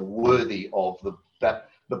though they're worthy of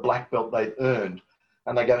the black belt they've earned.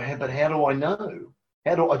 And they go, hey, but how do I know?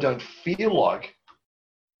 I don't feel like?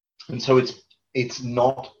 And so it's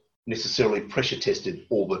not necessarily pressure tested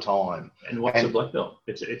all the time. And what's a black belt?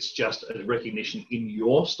 It's just a recognition in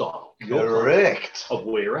your style. Correct. Of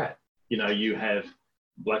where you're at. You know, you have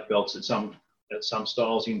black belts at some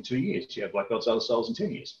styles in 2 years. You have black belts at other styles in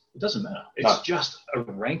 10 years. It doesn't matter. It's just a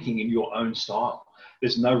ranking in your own style.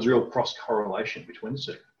 There's no real cross-correlation between the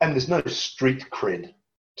two. And there's no street cred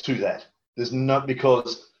to that. There's no,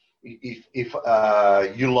 because if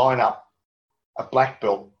you line up a black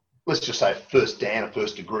belt, let's just say first dan, a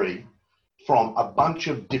first degree, from a bunch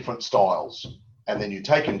of different styles, and then you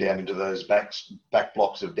take them down into those back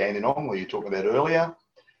blocks of Dandenong where you talked about earlier,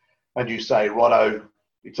 and you say, righto,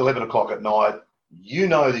 it's 11 o'clock at night. You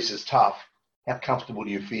know this is tough. How comfortable do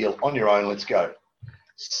you feel? On your own, let's go.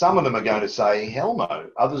 Some of them are going to say, hell no.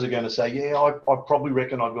 Others are going to say, yeah, I probably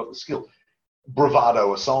reckon I've got the skill.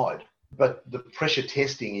 Bravado aside. But the pressure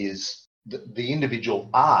testing is, the individual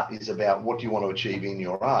art is about what you want to achieve in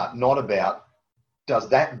your art, not about does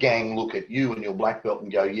that gang look at you and your black belt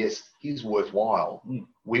and go, yes, he's worthwhile.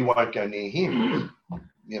 We won't go near him.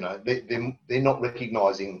 You know, they're not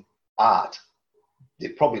recognizing art.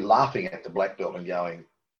 They're probably laughing at the black belt and going.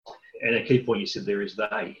 And a key point you said there is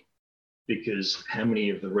they, because how many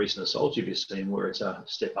of the recent assaults have you seen where it's a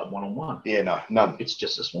step up one-on-one? Yeah, no, none. It's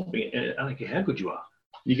just a small thing. I don't care how good you are.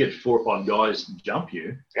 You get 4 or 5 guys jump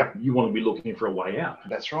you. Yep. You want to be looking for a way out.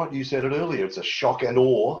 That's right. You said it earlier. It's a shock and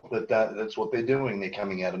awe that's what they're doing. They're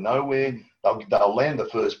coming out of nowhere. They'll land the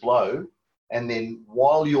first blow, and then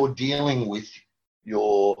while you're dealing with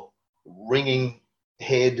your ringing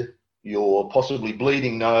head, your possibly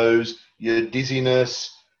bleeding nose, your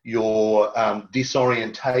dizziness, your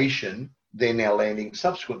disorientation, they're now landing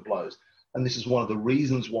subsequent blows. And this is one of the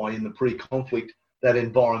reasons why in the pre-conflict that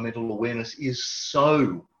environmental awareness is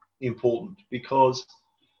so important, because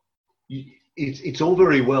it's all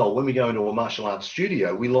very well when we go into a martial arts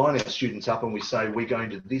studio, we line our students up and we say, we're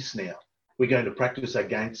going to this now. We're going to practice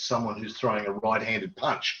against someone who's throwing a right-handed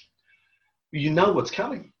punch. You know what's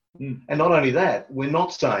coming. And not only that, we're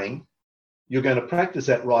not saying, you're going to practice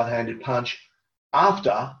that right-handed punch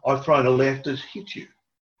after I've thrown a left that hit you.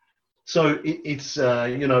 So it's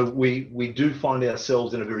we do find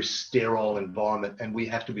ourselves in a very sterile environment, and we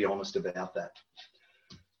have to be honest about that.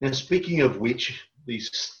 Now, speaking of which,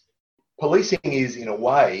 policing is, in a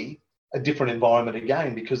way, a different environment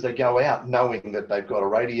again, because they go out knowing that they've got a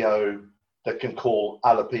radio that can call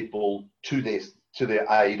other people to their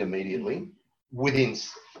aid immediately,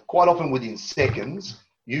 quite often within seconds,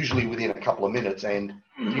 usually within a couple of minutes. And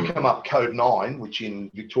you come up code 9, which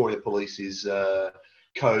in Victoria Police is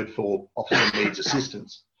code for officer needs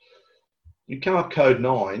assistance. You come up code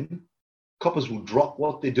 9, coppers will drop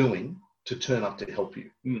what they're doing to turn up to help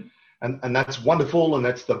you. And that's wonderful, and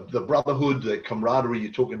that's the brotherhood, the camaraderie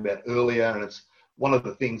you're talking about earlier, and it's one of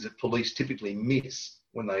the things that police typically miss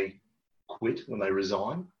when they quit, when they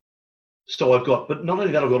resign. So but not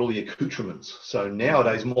only that, I've got all the accoutrements. So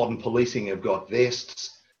nowadays, modern policing have got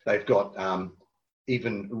vests, they've got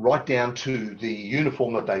even right down to the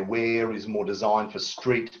uniform that they wear is more designed for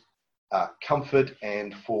street comfort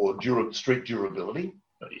and for street durability.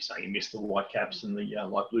 Are you saying you miss the white caps and the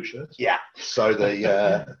light blue shirts? Yeah. So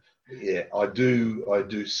I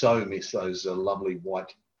do so miss those lovely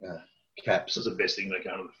white caps. This was the best thing they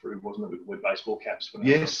got on the fruit, wasn't it? With baseball caps.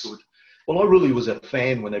 Yes. Well, I really was a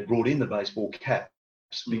fan when they brought in the baseball caps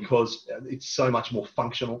because it's so much more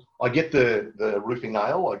functional. I get the roofing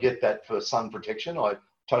nail. I get that for sun protection. I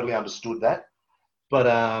totally understood that. But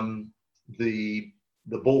the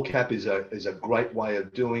ball cap is a great way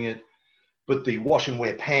of doing it. But the wash and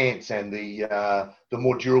wear pants and the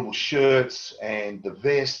more durable shirts and the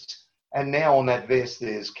vest, and now on that vest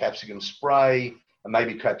there's capsicum spray and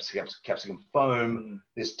maybe capsicum foam.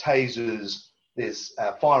 There's tasers. There's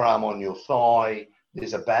a firearm on your thigh.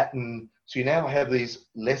 There's a baton. So you now have these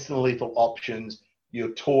less than lethal options.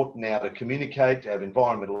 You're taught now to communicate, to have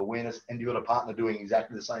environmental awareness, and you've got a partner doing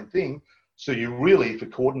exactly the same thing. So you really, if you're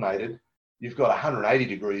coordinated, you've got 180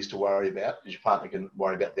 degrees to worry about, because your partner can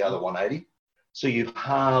worry about the other 180. So you've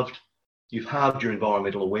halved your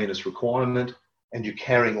environmental awareness requirement, and you're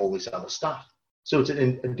carrying all this other stuff. So it's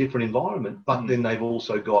a different environment, but then they've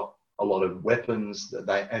also got a lot of weapons that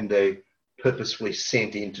they're purposefully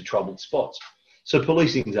sent into troubled spots. So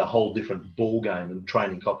policing is a whole different ball game, and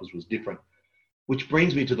training coppers was different. Which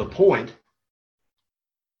brings me to the point,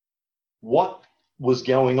 what was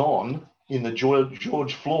going on in the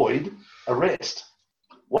George Floyd arrest?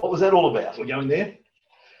 What was that all about? We're going there?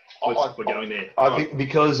 We're going there. I think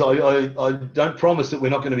because I don't promise that we're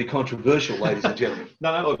not going to be controversial, ladies and gentlemen.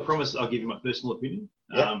 No, I promise I'll give you my personal opinion.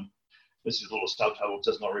 Yeah. This is a little subtitle,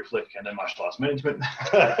 does not reflect much class management.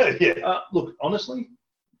 Yeah. Look, honestly,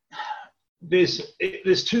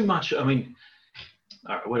 there's too much. I mean,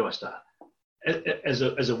 all right, where do I start? As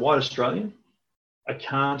a white Australian, I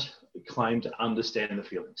can't claim to understand the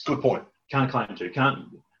feelings. Good point. Can't claim to. Can't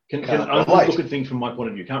relate. Look at things from my point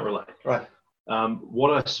of view. Can't relate. Right.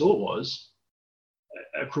 What I saw was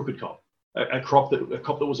a crooked cop, a cop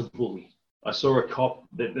that was a bully. I saw a cop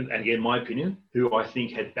that, and again, my opinion, who I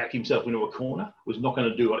think had backed himself into a corner, was not going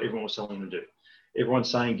to do what everyone was telling him to do. Everyone's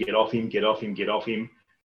saying, get off him, get off him, get off him.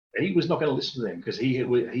 He was not going to listen to them because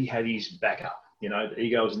he had his backup. The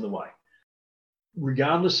ego was in the way.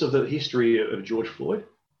 Regardless of the history of George Floyd,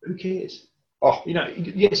 who cares? Oh,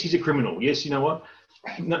 yes, he's a criminal. Yes, you know what?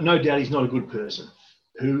 No doubt he's not a good person.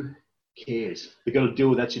 Who cares? They've got to deal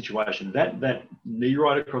with that situation. That knee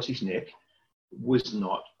right across his neck was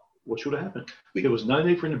not what should have happened. There was no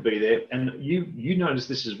need for him to be there. And you noticed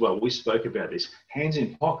this as well. We spoke about this. Hands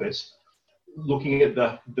in pockets, looking at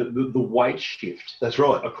the weight shift. That's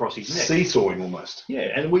right. Across his neck. Seesawing almost.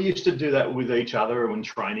 Yeah, and we used to do that with each other when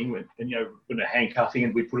training, when we're handcuffing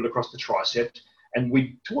and we put it across the tricep and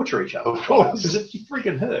we torture each other. Of course. Because it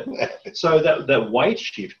freaking hurt. So that weight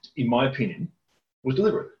shift, in my opinion, was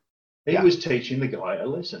deliberate. He was teaching the guy a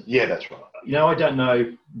lesson. Yeah, that's right. I don't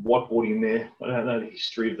know what brought him there. I don't know the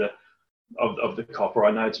history of the copper. I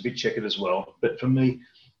know it's a bit checkered as well. But for me,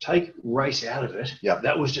 take race out of it. Yeah.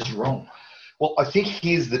 That was just wrong. Well, I think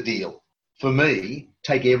here's the deal. For me,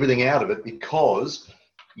 take everything out of it because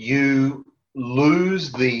you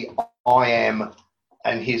lose the I am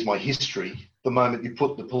and here's my history the moment you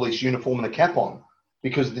put the police uniform and the cap on.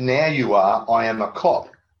 Because now you are, I am a cop.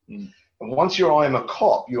 And once you're I am a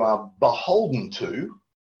cop, you are beholden to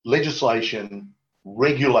legislation,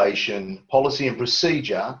 regulation, policy and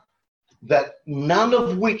procedure that none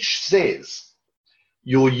of which says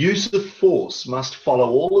your use of force must follow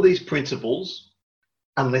all of these principles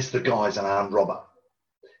unless the guy's an armed robber,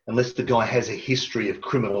 unless the guy has a history of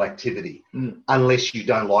criminal activity, unless you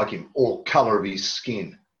don't like him or colour of his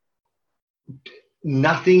skin.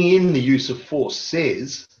 Nothing in the use of force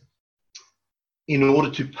says in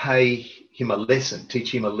order to pay him a lesson,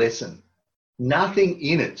 teach him a lesson. Nothing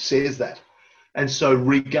in it says that. And so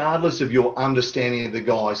regardless of your understanding of the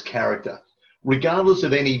guy's character, regardless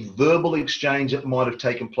of any verbal exchange that might have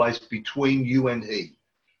taken place between you and he,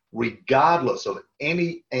 regardless of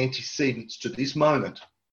any antecedents to this moment,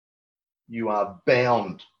 you are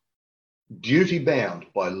bound, duty bound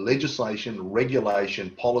by legislation,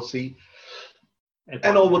 regulation, policy.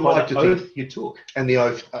 And I would like to think you took, and the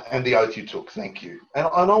oath you took. Thank you. And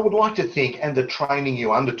I would like to think, and the training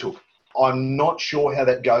you undertook. I'm not sure how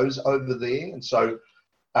that goes over there, and so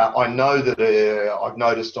I know that I've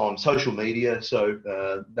noticed on social media.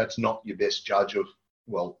 So that's not your best judge of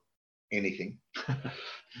anything.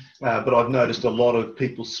 But I've noticed a lot of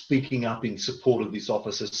people speaking up in support of this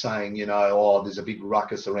officer, saying, there's a big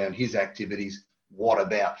ruckus around his activities. What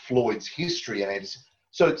about Floyd's history?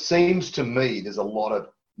 So it seems to me there's a lot of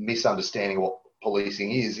misunderstanding of what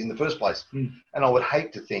policing is in the first place. And I would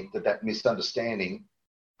hate to think that misunderstanding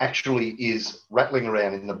actually is rattling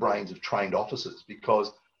around in the brains of trained officers,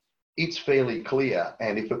 because it's fairly clear.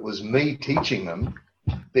 And if it was me teaching them,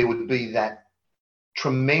 there would be that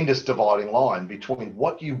tremendous dividing line between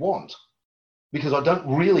what you want, because I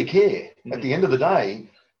don't really care. At the end of the day,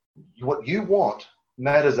 what you want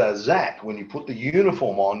matters a zap. When you put the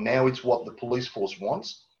uniform on, now it's what the police force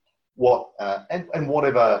wants, and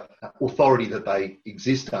whatever authority that they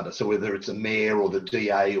exist under. So whether it's a mayor or the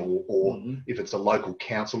DA or if it's a local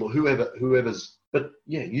council or whoever's, but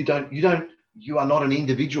yeah, you are not an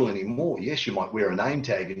individual anymore. Yes, you might wear a name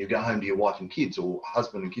tag and you go home to your wife and kids, or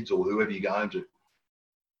husband and kids, or whoever you go home to.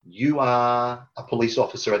 You are a police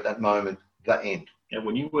officer at that moment, the end. And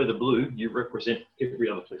when you wear the blue, you represent every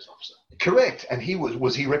other police officer. Correct. And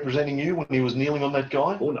was he representing you when he was kneeling on that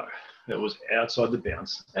guy? Oh, no. That was outside the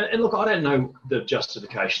bounds. And look, I don't know the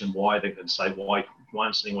justification and why they can say why. My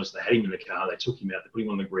understanding was they had him in the car, they took him out, they put him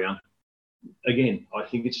on the ground. Again, I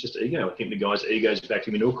think it's just ego. I think the guy's ego's backed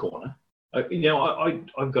him into a corner.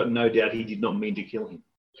 I've got no doubt he did not mean to kill him.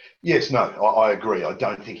 Yes, no, I agree. I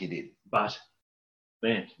don't think he did. But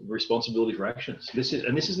man, responsibility for actions. This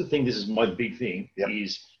is the thing. This is my big thing. Yep.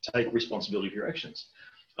 Is take responsibility for your actions.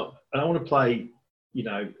 And I want to play.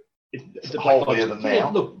 Holier than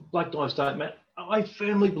thou. Look, Black Lives don't matter. I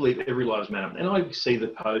firmly believe every lives matter. And I see the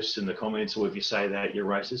posts and the comments, or if you say that you're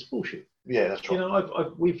racist, bullshit. Yeah, that's right. My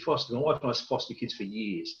wife and I foster kids for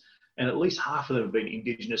years, and at least half of them have been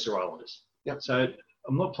Indigenous or Islanders. Yep. So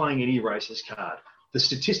I'm not playing any racist card. The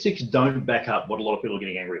statistics don't back up what a lot of people are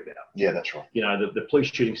getting angry about. Yeah, that's right. The police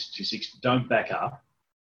shooting statistics don't back up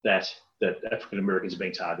that African Americans are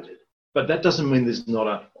being targeted. But that doesn't mean there's not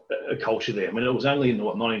a culture there. I mean, it was only in the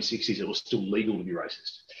 1960s it was still legal to be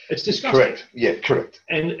racist. It's disgusting. Correct. Yeah, correct.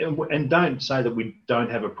 And don't say that we don't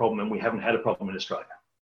have a problem and we haven't had a problem in Australia.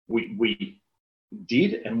 We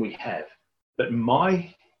did and we have. But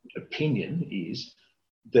my opinion is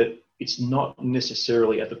that it's not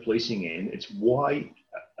necessarily at the policing end. It's why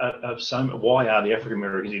are the African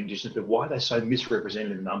Americans Indigenous, but why are they so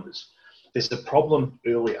misrepresented in numbers? There's a problem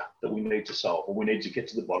earlier that we need to solve, or we need to get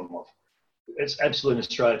to the bottom of. It's absolutely in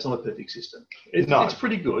Australia. It's not a perfect system. It's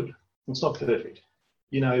pretty good. It's not perfect.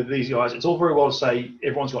 These guys. It's all very well to say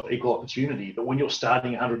everyone's got equal opportunity, but when you're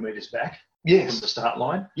starting 100 metres back from the start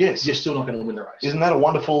line, you're still not going to win the race. Isn't that a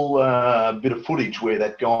wonderful bit of footage where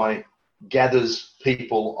that guy gathers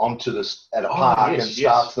people at a park and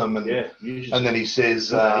starts them, and then he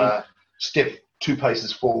says, step 2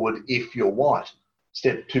 paces forward if you're white,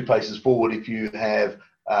 step 2 paces forward if you have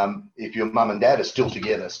if your mum and dad are still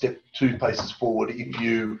together, step 2 paces forward if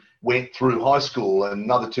you went through high school, and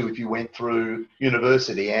another 2 if you went through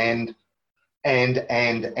university, and to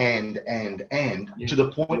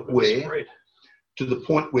the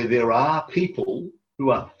point where there are people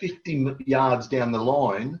who are 50 yards down the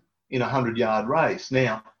line in a 100-yard race.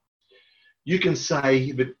 Now, you can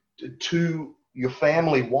say, but to your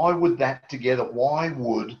family, why would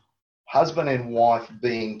husband and wife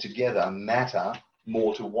being together matter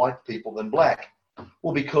more to white people than black?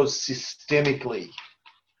 Well, because systemically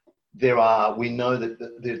we know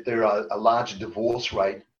that there are a larger divorce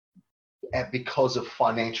rate because of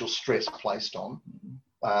financial stress placed on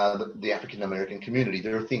the African American community.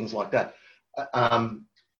 There are things like that.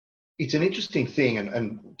 It's an interesting thing,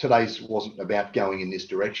 and today's wasn't about going in this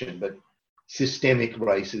direction, but systemic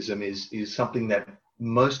racism is something that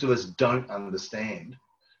most of us don't understand.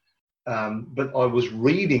 But I was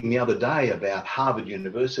reading the other day about Harvard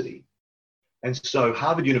University. And so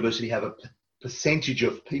Harvard University have a percentage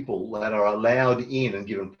of people that are allowed in and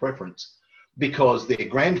given preference because their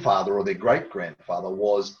grandfather or their great-grandfather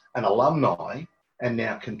was an alumni and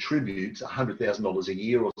now contributes $100,000 a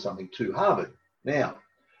year or something to Harvard. Now,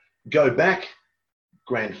 go back,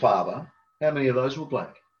 grandfather, how many of those were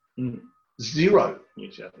black? Zero.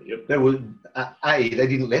 Exactly. Yep. They were, A, they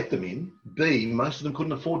didn't let them in. B, most of them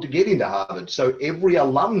couldn't afford to get into Harvard. So every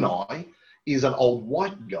alumni is an old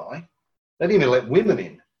white guy. They didn't even let women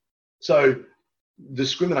in. So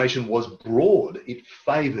discrimination was broad. It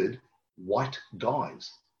favoured white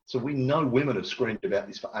guys. So we know women have screamed about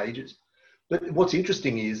this for ages. But what's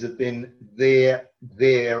interesting is that then their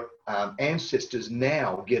ancestors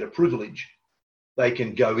now get a privilege. They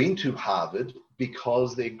can go into Harvard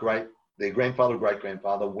because their grandfather or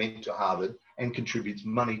great-grandfather went to Harvard and contributes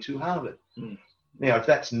money to Harvard. Now, if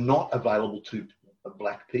that's not available to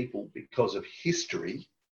black people because of history,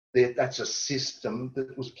 that's a system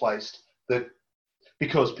that was placed that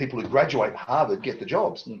because people who graduate Harvard get the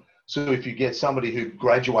jobs. So if you get somebody who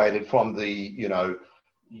graduated from the,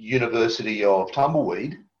 University of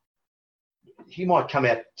Tumbleweed, he might come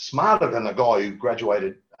out smarter than the guy who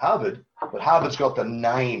graduated Harvard, but Harvard's got the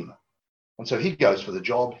name. And so he goes for the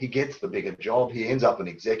job, he gets the bigger job, he ends up an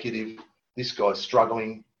executive, this guy's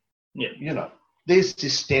struggling. Yeah. There's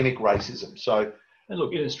systemic racism. So, and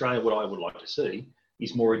look, in Australia, what I would like to see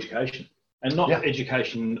is more education. And not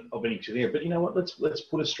education of any particular, but you know what, let's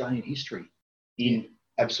put Australian history in.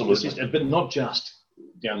 Absolutely. The system, but not just,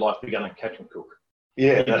 life began at Captain Cook.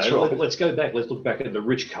 Yeah, that's right. Let's go back. Let's look back at the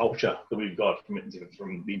rich culture that we've got from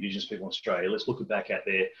the Indigenous people in Australia. Let's look back at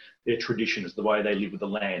their traditions, the way they live with the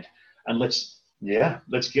land, and let's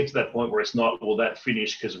get to that point where it's not, well, that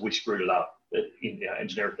finished because we screwed it up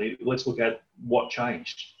generically. Let's look at what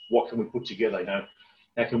changed. What can we put together?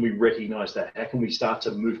 How can we recognise that? How can we start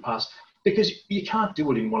to move past? Because you can't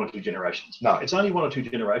do it in 1 or 2 generations. No, it's only 1 or 2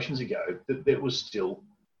 generations ago that there was still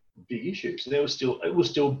big issues. It was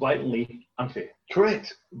still blatantly unfair.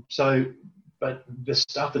 Correct. So, but the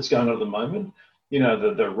stuff that's going on at the moment,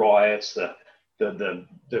 the riots, the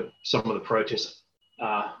some of the protests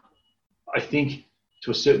are, I think,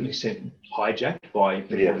 to a certain extent, hijacked by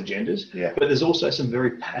the agendas. Yeah. But there's also some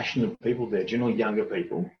very passionate people there, generally younger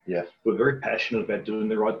people, who are very passionate about doing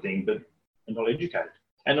the right thing, but are not educated.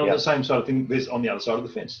 And on the same side of things, there's on the other side of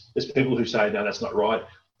the fence. There's people who say, no, that's not right.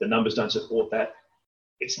 The numbers don't support that.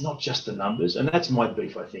 It's not just the numbers. And that's my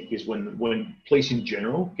beef, I think, is when police in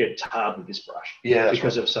general get tarred with this brush. Yeah,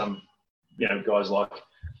 because of some, guys like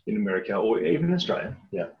in America or even in Australia.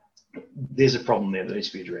 Yeah. There's a problem there that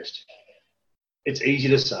needs to be addressed. It's easy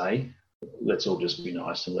to say, let's all just be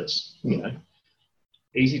nice and let's,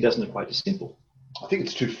 easy doesn't equate to simple. I think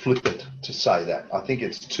it's too flippant to say that. I think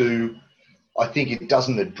it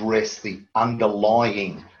doesn't address the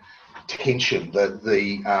underlying tension,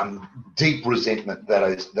 the deep resentment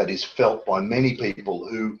that is felt by many people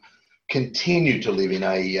who continue to live in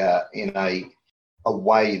a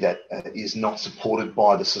way that is not supported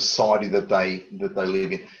by the society that they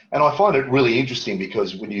live in. And I find it really interesting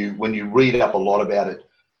because when you read up a lot about it,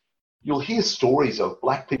 you'll hear stories of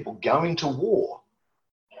black people going to war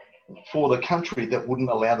for the country that wouldn't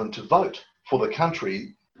allow them to vote, for the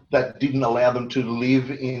country that didn't allow them to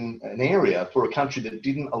live in an area, for a country that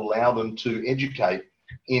didn't allow them to educate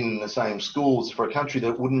in the same schools, for a country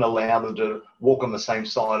that wouldn't allow them to walk on the same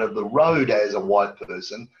side of the road as a white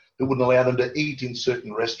person, that wouldn't allow them to eat in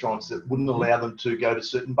certain restaurants, that wouldn't allow them to go to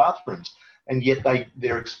certain bathrooms. And yet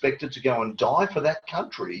they're expected to go and die for that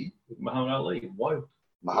country. Muhammad Ali. Why?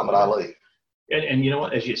 Muhammad Ali. And you know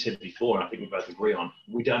what, as you said before, and I think we both agree on,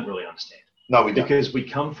 we don't really understand. No, we don't. Because we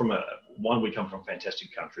come from a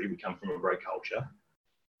fantastic country, we come from a great culture,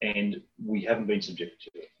 and we haven't been subjected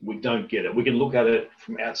to it. We don't get it. We can look at it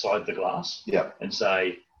from outside the glass and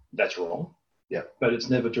say, that's wrong. Yeah. But it's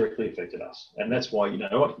never directly affected us. And that's why,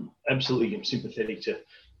 I absolutely am sympathetic to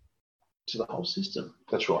the whole system.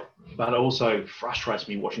 That's right. But it also frustrates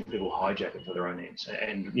me watching people hijack it for their own ends.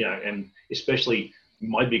 And especially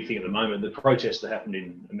my big thing at the moment, the protests that happened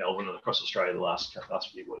in Melbourne and across Australia the last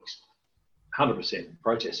few weeks. 100%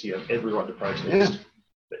 protest. You have every right to protest. Yeah.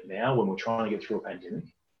 But now, when we're trying to get through a pandemic,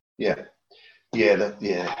 to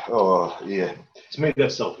me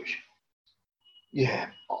that's selfish. Yeah,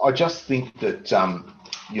 I just think that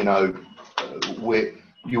where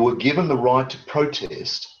you were given the right to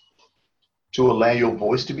protest, to allow your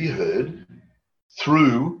voice to be heard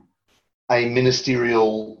through a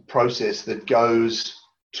ministerial process that goes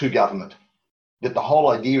to government. That the whole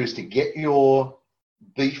idea is to get your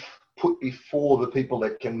beef put before the people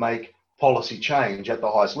that can make policy change at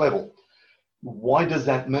the highest level. Why does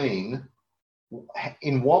that mean?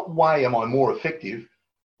 In what way am I more effective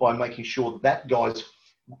by making sure that guy's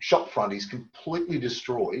shop front is completely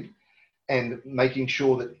destroyed and making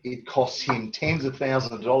sure that it costs him tens of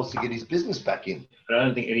thousands of dollars to get his business back in. I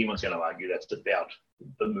don't think anyone's going to argue that's about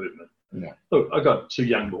the movement. No. Look, I got two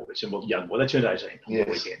young boys, and young boy, they turned 18 on the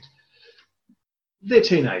weekend. They're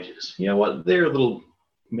teenagers. You know what? They're a little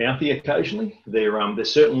mouthy occasionally. They're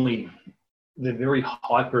very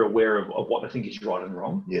hyper aware of what they think is right and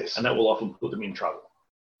wrong. Yes. And that will often put them in trouble.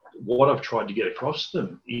 What I've tried to get across to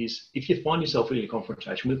them is, if you find yourself in a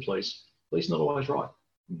confrontation with police are not always right.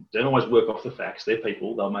 Don't always work off the facts. They're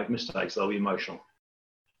people. They'll make mistakes. They'll be emotional.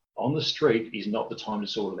 On the street is not the time to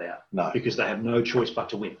sort it out. No. Because they have no choice but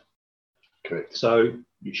to win. Correct. So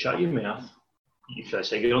you shut your mouth. If they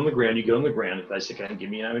say get on the ground, you get on the ground. If they say, okay, give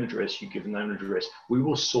me your name and address, you give them name and address. We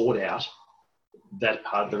will sort out that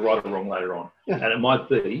part, the right or wrong, later on. Yeah. And it might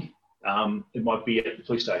be at the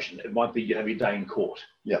police station. It might be you have your day in court.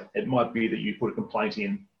 Yeah. It might be that you put a complaint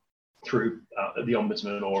in through the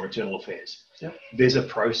Ombudsman or Internal Affairs. Yeah. There's a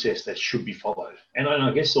process that should be followed. And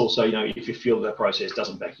I guess also, if you feel that process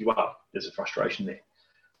doesn't back you up, there's a frustration there.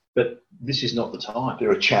 But this is not the time. There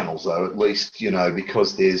are channels, though, at least,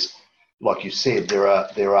 because there's, like you said,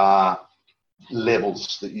 there are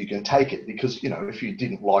levels that you can take it. Because, if you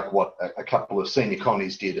didn't like what a couple of senior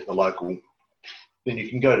connies did at the local, then you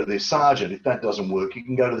can go to their sergeant. If that doesn't work, you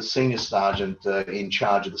can go to the senior sergeant in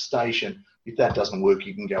charge of the station. If that doesn't work,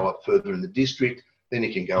 you can go up further in the district. Then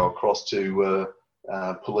you can go across to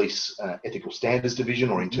Police Ethical Standards Division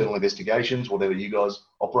or Internal Investigations, whatever you guys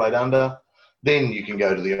operate under. Then you can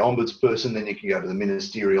go to the ombudsperson. Then you can go to the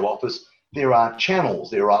ministerial office. There are channels,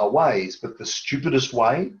 there are ways, but the stupidest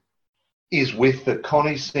way is with the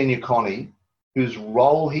senior connie, whose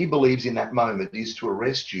role he believes in that moment is to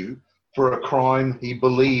arrest you for a crime he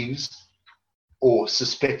believes or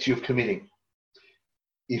suspects you of committing.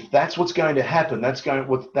 If that's what's going to happen, that's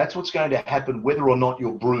what's going to happen whether or not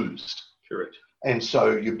you're bruised. Correct. And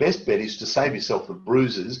so your best bet is to save yourself the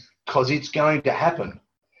bruises, because it's going to happen.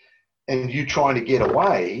 And you trying to get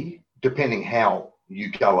away, depending how you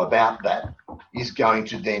go about that, is going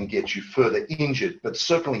to then get you further injured. But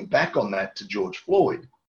circling back on that to George Floyd,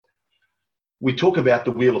 we talk about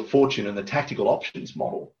the Wheel of Fortune and the tactical options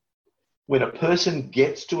model. When a person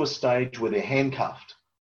gets to a stage where they're handcuffed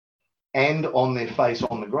and on their face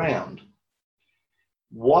on the ground,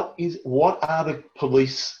 what are the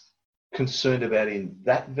police concerned about in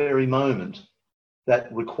that very moment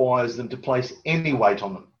that requires them to place any weight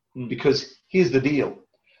on them? Because here's the deal.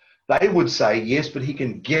 They would say, yes, but he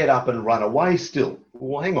can get up and run away still.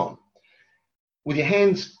 Well, hang on. With your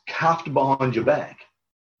hands cuffed behind your back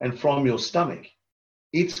and from your stomach,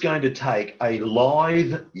 it's going to take a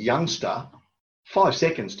lithe youngster 5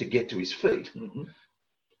 seconds to get to his feet. Mm-hmm.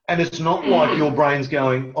 And it's not like your brain's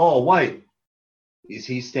going, oh, wait, is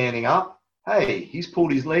he standing up? Hey, he's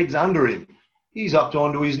pulled his legs under him. He's up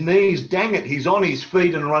onto his knees. Dang it, he's on his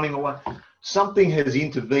feet and running away. Something has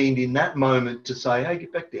intervened in that moment to say, hey,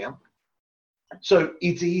 get back down. So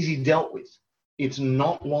it's easy dealt with. It's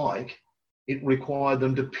not like it required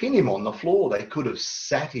them to pin him on the floor. They could have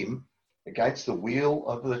sat him against the wheel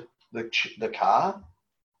of the car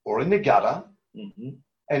or in the gutter, mm-hmm,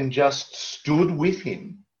 and just stood with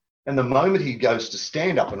him. And the moment he goes to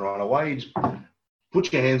stand up and run away, you just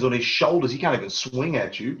put your hands on his shoulders. He can't even swing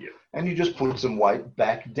at you. Yeah. And you just put some weight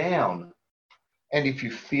back down. And if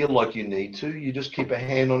you feel like you need to, you just keep a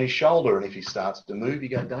hand on his shoulder. And if he starts to move, you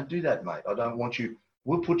go, don't do that, mate. I don't want you.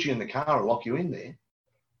 We'll put you in the car and lock you in there.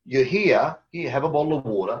 You're here. Here, have a bottle of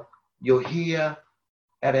water. You're here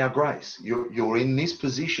at our grace. You're in this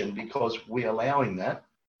position because we're allowing that.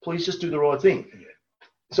 Please just do the right thing. Yeah.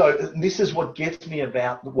 So this is what gets me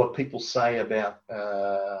about what people say about,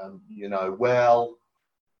 well,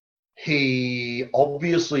 he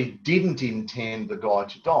obviously didn't intend the guy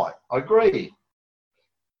to die. I agree.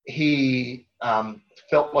 He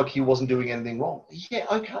felt like he wasn't doing anything wrong. Yeah,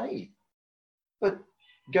 okay. But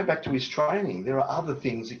go back to his training. There are other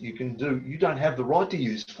things that you can do. You don't have the right to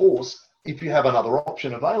use force if you have another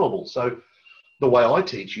option available. So the way I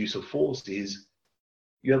teach use of force is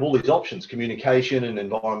you have all these options: communication and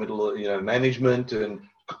environmental, management, and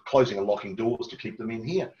closing and locking doors to keep them in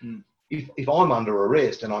here. Mm. If I'm under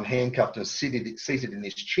arrest and I'm handcuffed and seated in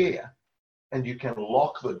this chair, and you can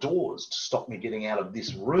lock the doors to stop me getting out of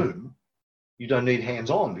this room, you don't need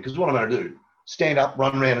hands on, because what am I going to do? Stand up,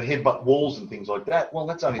 run around and headbutt walls and things like that? Well,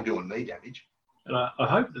 that's only doing me damage. And I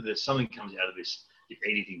hope that there's something comes out of this, if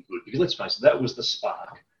anything good, because let's face it, that was the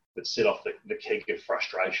spark that set off the keg of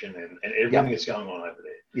frustration and everything that's going on over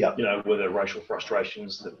there. Yeah. Whether racial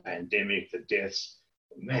frustrations, the pandemic, the deaths,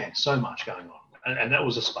 man, so much going on. And that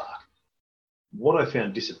was a spark. What I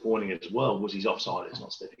found disappointing as well was his offsiders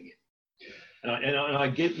not stepping in. And I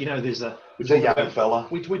get, there's a... It's a young fella.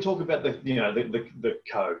 We talk about the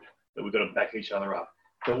code that we've got to back each other up.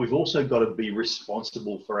 But we've also got to be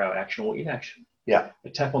responsible for our action or inaction. Yeah. A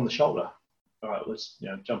tap on the shoulder. All right, let's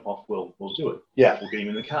jump off. We'll do it. Yeah. We'll get him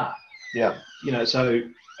in the car. Yeah. So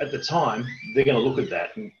at the time, they're going to look at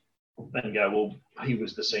that and go, well, he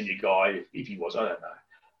was the senior guy. If he was, I don't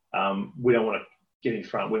know. We don't want to get in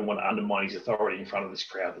front. We don't want to undermine his authority in front of this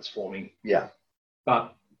crowd that's forming. Yeah.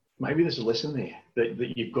 But maybe there's a lesson there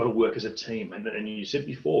that you've got to work as a team. And you said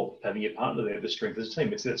before, having your partner there, the strength of the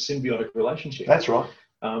team. It's that symbiotic relationship. That's right.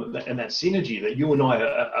 And that synergy that you and I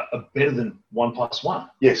are better than 1 + 1.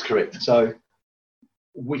 Yes, correct. So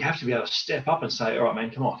we have to be able to step up and say, all right,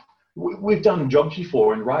 man, come on. We've done jobs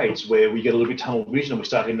before in raids where we get a little bit tunnel vision and we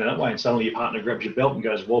start heading that way, and suddenly your partner grabs your belt and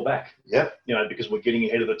goes, well, back. Yeah. Because we're getting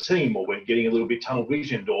ahead of the team, or we're getting a little bit tunnel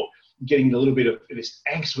visioned, or getting a little bit of this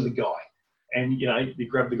angst with a guy. And, you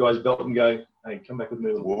grab the guy's belt and go, hey, come back with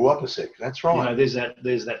me. Well, what a sec. That's right. There's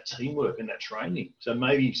that teamwork and that training. So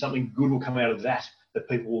maybe something good will come out of that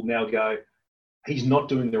people will now go, he's not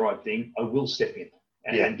doing the right thing. I will step in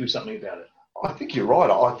and do something about it. I think you're right.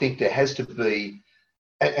 I think there has to be,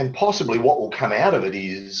 and possibly what will come out of it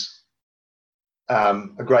is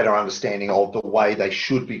a greater understanding of the way they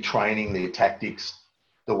should be training their tactics,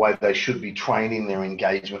 the way they should be training their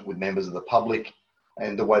engagement with members of the public,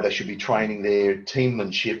 and the way they should be training their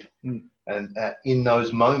teammanship. And in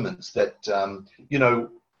those moments that,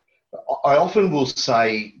 I often will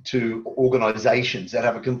say to organisations that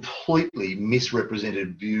have a completely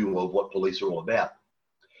misrepresented view of what police are all about,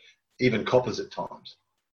 even coppers at times.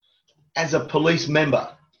 As a police member,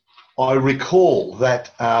 I recall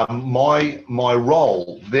that my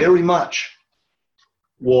role very much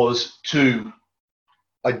was to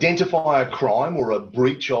identify a crime or a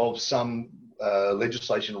breach of some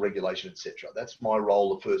legislation, regulation, etc. That's my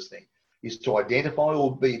role. The first thing is to identify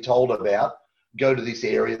or be told about, go to this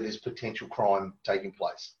area, there's potential crime taking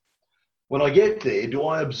place. When I get there, do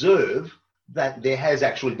I observe that there has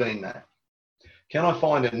actually been that? Can I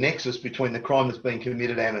find a nexus between the crime that's been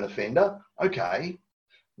committed and an offender? Okay.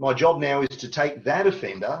 My job now is to take that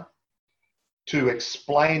offender to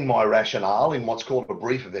explain my rationale in what's called a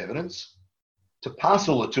brief of evidence, to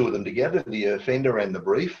parcel the two of them together, the offender and the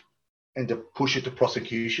brief, and to push it to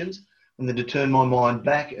prosecutions, and then to turn my mind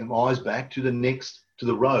back and my eyes back to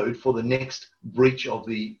the road for the next breach of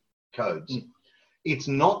the codes. It's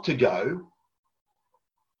not to go,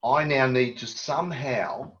 I now need to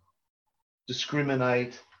somehow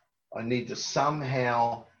discriminate, I need to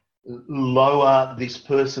somehow lower this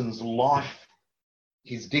person's life,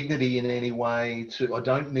 his dignity in any way. I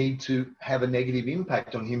don't need to have a negative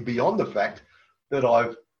impact on him beyond the fact that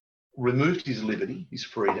I've removed his liberty, his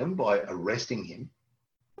freedom, by arresting him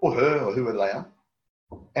or her or whoever they are.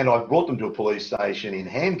 And I've brought them to a police station in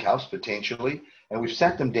handcuffs, potentially, and we've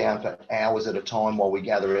sat them down for hours at a time while we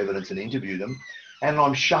gather evidence and interview them. And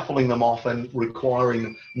I'm shuffling them off and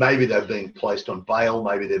requiring, maybe they've been placed on bail,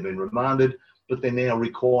 maybe they've been remanded, but they're now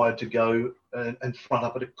required to go and front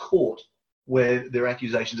up at a court where their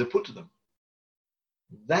accusations are put to them.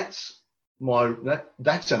 That's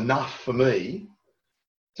enough for me.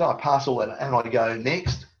 So I parcel that and I go,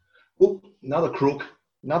 next, another crook,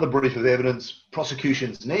 another brief of evidence,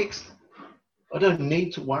 prosecution's next. I don't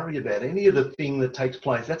need to worry about any of the thing that takes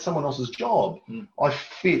place. That's someone else's job. I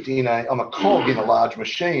fit I'm a cog in a large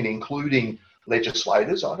machine, including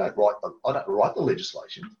legislators. I don't write the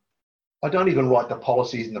legislation. I don't even write the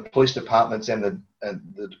policies in the police departments and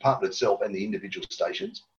the department itself and the individual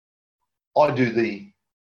stations. I do the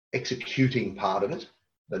executing part of it,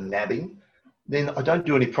 the nabbing. Then I don't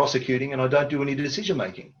do any prosecuting and I don't do any decision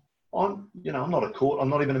making. I'm not a court. I'm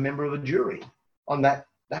not even a member of a jury. I'm that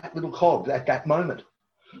little cog at that moment.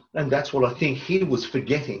 And that's what I think he was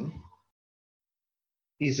forgetting,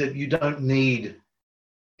 is that you don't need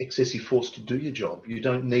excessive force to do your job. You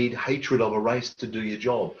don't need hatred of a race to do your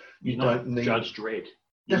job. You don't need judge dread.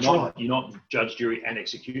 That's right. You're not judge, jury, and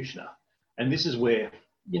executioner. And this is where,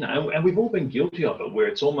 and we've all been guilty of it, where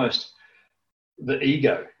it's almost the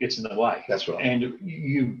ego gets in the way. That's right. And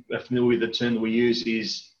you are familiar with the term that we use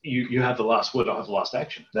is you have the last word, I have the last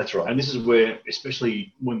action. That's right. And this is where,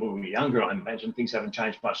 especially when we were younger, I imagine things haven't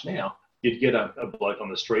changed much now, you'd get a bloke on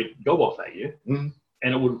the street go off at you and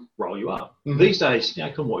it would roll you up. These days,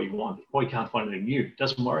 come what you want. Well, you can't find anything new.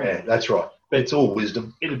 Doesn't worry. Yeah, that's right. But it's all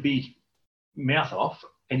wisdom. It'd be mouth off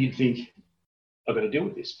and you'd think, I've got to deal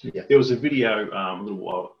with this. Yeah. There was a video a little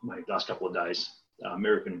while, maybe last couple of days,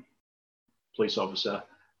 American police officer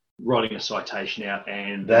writing a citation out,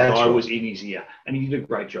 and the guy was in his ear, and he did a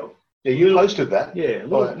great job. Yeah, you posted that. Yeah, a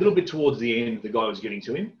little bit towards the end, the guy was getting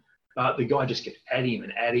to him, But the guy just kept at him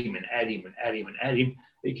and at him and at him and at him and at him.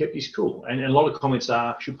 He kept his cool. And a lot of comments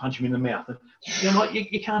are, should punch him in the mouth. And, you know, like,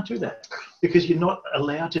 you can't do that because you're not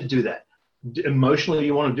allowed to do that. Emotionally,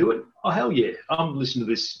 you want to do it? Oh, hell yeah. I'm listening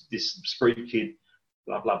to this street kid,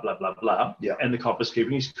 blah, blah, blah, blah, blah. Yeah. And the cop was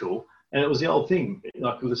keeping his cool. And it was the old thing,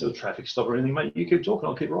 like with a traffic stop or anything, mate, you keep talking,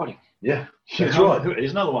 I'll keep writing. Yeah, that's right.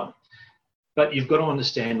 Here's another one. But you've got to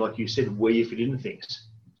understand, like you said, where you fit into things.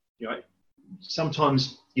 You know,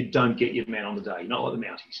 sometimes you don't get your man on the day. You're not like the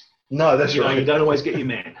Mounties. No, that's right. You don't always get your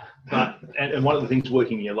man. But and one of the things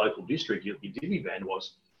working in your local district, your divvy band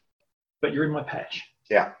was, but you're in my patch.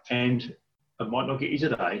 Yeah. And I might not get you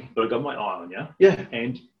today, but I've got my eye on you. Yeah.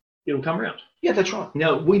 And it'll come around. Yeah, that's right.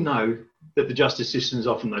 Now, we know that the justice system is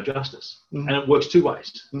often no justice. Mm-hmm. And it works two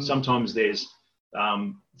ways. Mm-hmm. Sometimes there's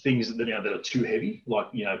things that, that are too heavy,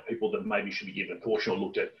 like, people that maybe should be given a caution or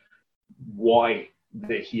looked at why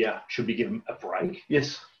they're here should be given a break.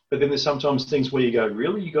 Yes. But then there's sometimes things where you go,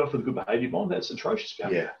 really? You got off with a good behaviour bond? That's atrocious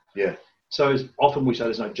behaviour. Yeah. So often we say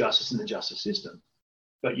there's no justice in the justice system,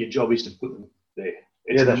 but your job is to put them there.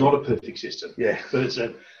 It's not a perfect system. Yeah. But it's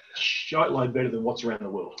a shitload better than what's around the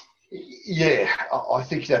world. Yeah, I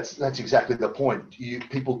think that's exactly the point.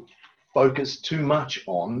 People focus too much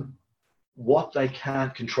on what they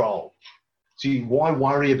can't control. See, why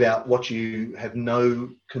worry about what you have no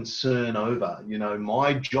concern over?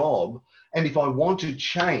 My job, and if I want to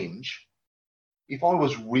change, if I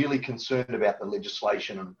was really concerned about the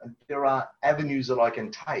legislation, and there are avenues that I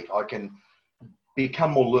can take. I can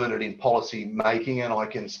become more learned in policy making, and I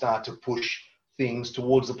can start to push things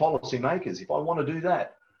towards the policy makers if I want to do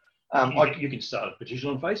that. You can start a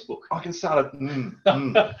petition on Facebook. I can start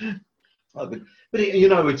But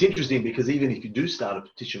it's interesting because even if you do start a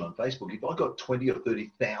petition on Facebook, if I got 20 or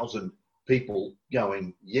 30,000 people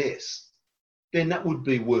going yes, then that would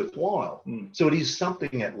be worthwhile. So it is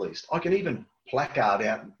something at least. I can even placard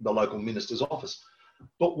out the local minister's office.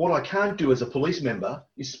 But what I can't do as a police member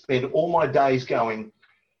is spend all my days going,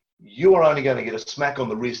 you are only going to get a smack on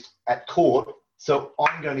the wrist at court, so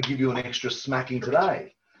I'm going to give you an extra smacking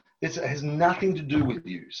today. It has nothing to do with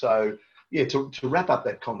you. So, yeah, to wrap up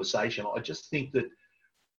that conversation, I just think that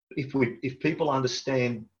if people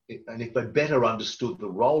understand and if they better understood the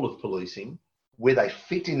role of policing, where they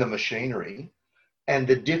fit in the machinery, and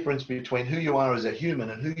the difference between who you are as a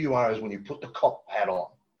human and who you are as when you put the cop hat on,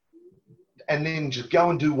 and then just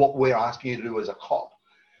go and do what we're asking you to do as a cop.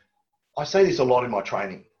 I say this a lot in my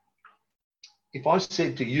training. If I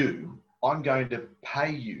said to you, I'm going to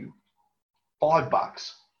pay you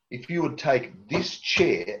 $5 if you would take this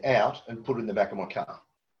chair out and put it in the back of my car.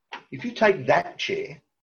 If you take that chair,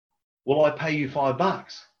 will I pay you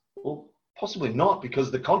 $5? Well, possibly not,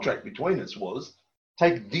 because the contract between us was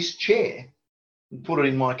take this chair and put it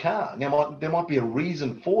in my car. Now, there might be a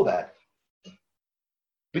reason for that,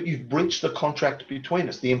 but you've breached the contract between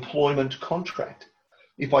us, the employment contract.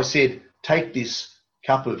 If I said, take this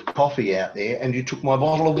cup of coffee out there and you took my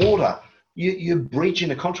bottle of water, you're breaching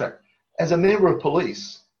the contract. As a member of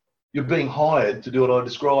police, you're being hired to do what I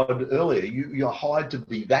described earlier. You're hired to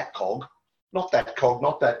be that cog, not that cog,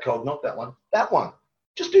 not that cog, not that one, that one.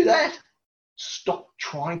 Just do that. Stop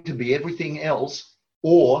trying to be everything else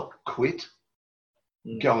or quit.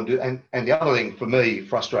 Go and do. And the other thing for me,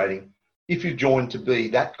 frustrating, if you join to be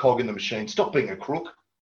that cog in the machine, stop being a crook.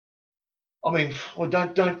 I mean, well,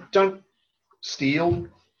 don't steal,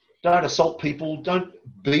 don't assault people, don't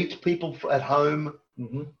beat people at home.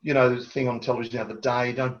 Mm-hmm. There's a thing on television the other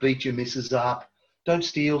day, don't beat your missus up, don't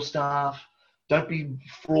steal stuff, don't be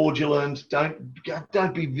fraudulent,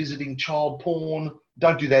 don't be visiting child porn,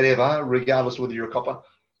 don't do that ever, regardless of whether you're a copper.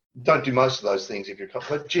 Don't do most of those things if you're a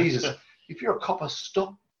copper. But Jesus, if you're a copper,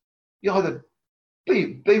 stop. You either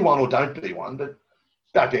be one or don't be one, but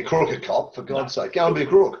don't be a crooked cop, for God's sake. Go and be a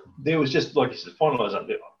crook. There was just, like you said, finalise up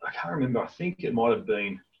there. I can't remember. I think it might have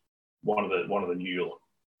been one of the New York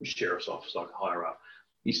sheriff's office, like higher up.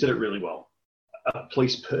 He said it really well. Are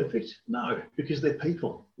police perfect? No, because they're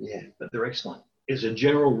people. Yeah. But they're excellent. As a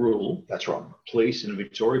general rule, that's right. Police, and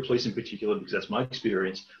Victoria Police in particular, because that's my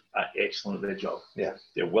experience, are excellent at their job. Yeah.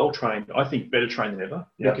 They're well trained. I think better trained than ever,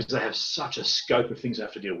 yeah, because they have such a scope of things they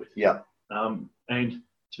have to deal with. Yeah. And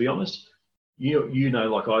to be honest, you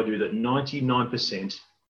know, like I do, that 99%,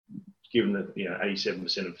 given that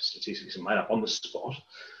 87% of statistics are made up on the spot,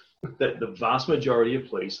 that the vast majority of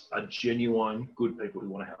police are genuine, good people who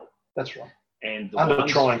want to help. That's right. And under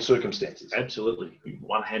trying circumstances. Absolutely.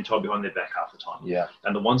 One hand tied behind their back half the time. Yeah.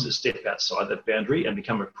 And the ones that step outside that boundary and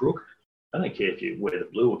become a crook, I don't care if you wear the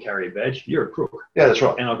blue or carry a badge, you're a crook. Yeah, that's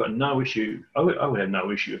right. And I've got no issue. I would have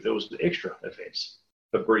no issue if there was an extra offence.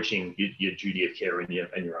 but breaching your duty of care and your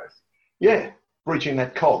oath. Yeah, breaching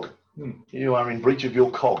that cog. You are in breach of your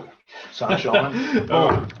cog, sunshine.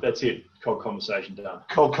 Oh, that's it. Cog conversation done.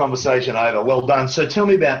 Cog conversation over. Well done. So tell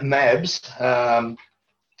me about MABS.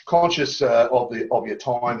 Conscious of your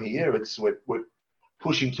time here. We're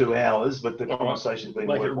pushing 2 hours, but the conversation's been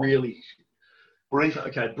make it really brief.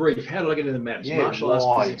 Okay, brief. How did I get into the MABS? Yeah, Martial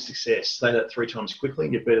arts business success. Say that 3 times quickly,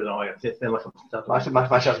 and you're better than I am.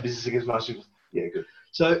 Martial arts business success. Yeah, good.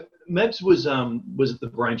 So MABS was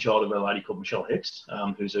the brainchild of a lady called Michelle Hex,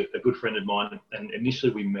 who's a good friend of mine. And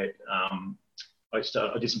initially we met. I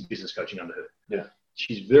did some business coaching under her. Yeah.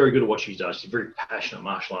 She's very good at what she does. She's a very passionate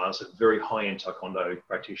martial artist, a very high-end taekwondo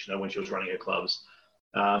practitioner when she was running her clubs.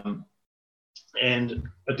 And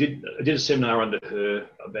I did a seminar under her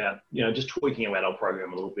about, just tweaking our adult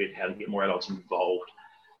program a little bit, how to get more adults involved.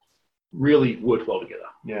 Really worked well together.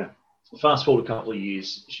 Yeah. Fast forward a couple of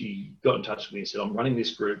years, she got in touch with me and said, I'm running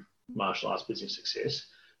this group, Martial Arts Business Success,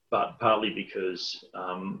 but partly because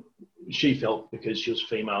she felt because she was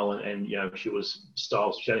female and she was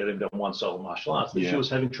styles, she only lived on one style of martial arts, that she was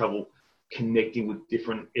having trouble connecting with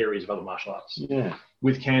different areas of other martial arts. Yeah.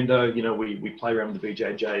 With Kendo, we play around with the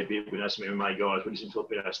BJJ a bit, we know some MMA guys, we do some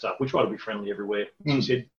Filipino stuff, we try to be friendly everywhere. She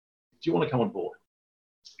said, do you want to come on board?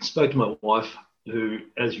 Spoke to my wife, who,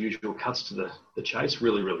 as usual, cuts to the chase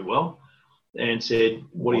really, really well, and said,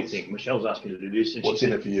 what do you think? Michelle's asked me to do this. And what's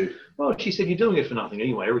in it for you? Well, she said, you're doing it for nothing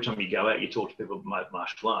anyway. Every time you go out, you talk to people about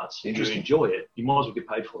martial arts. If you enjoy it, you might as well get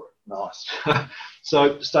paid for it. Nice.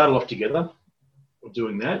 So started off together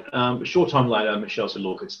doing that. A short time later, Michelle said,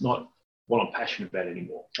 look, it's not what I'm passionate about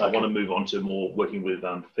anymore. Okay. I want to move on to more working with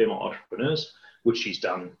female entrepreneurs, which she's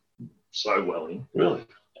done so well in. Really?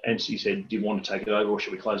 And she said, do you want to take it over or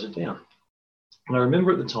should we close it down? And I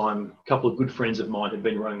remember at the time, a couple of good friends of mine had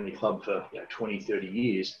been running the club for 20, 30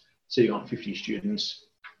 years, sitting on 50 students,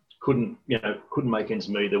 couldn't make ends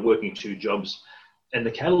meet. They're working 2 jobs. And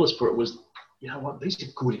the catalyst for it was, these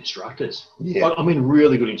are good instructors. Yeah. I mean,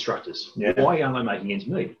 really good instructors. Yeah. Why aren't they making ends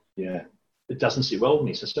meet? Yeah. It doesn't sit well with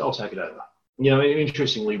me, so I'll take it over.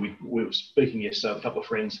 Interestingly, we were speaking yesterday with a couple of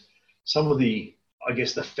friends. Some of the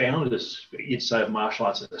founders, you'd say, of martial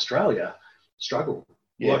arts in Australia struggle.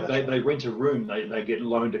 Yeah, they rent a room, they get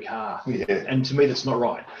loaned a car. Yeah. And to me, that's not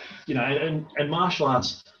right. And martial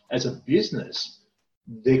arts as a business,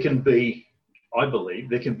 I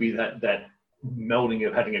believe, there can be that melding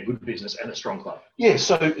of having a good business and a strong club. Yeah,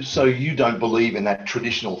 so you don't believe in that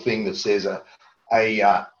traditional thing that says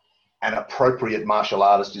an appropriate martial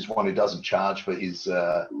artist is one who doesn't charge for his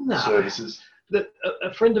services?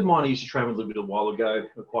 A friend of mine I used to train with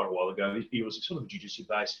quite a while ago, he was sort of jiu-jitsu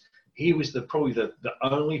based. He was probably the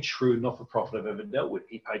only true not-for-profit I've ever dealt with.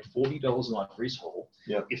 He paid $40 a night for his hall.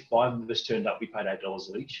 Yep. If 5 of us turned up, we paid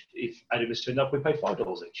 $8 each. If 8 of us turned up, we paid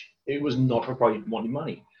 $5 each. It was not for probably wanting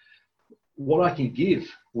money. What I can give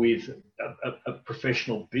with a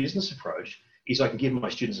professional business approach is I can give my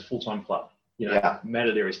students a full-time club,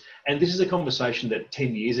 managed areas. And this is a conversation that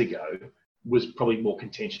 10 years ago was probably more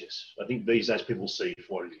contentious. I think these days people see it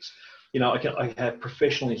for what it is. I have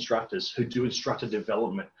professional instructors who do instructor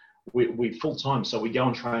development. We full time, so we go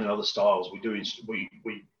and train other styles.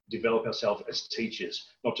 We develop ourselves as teachers,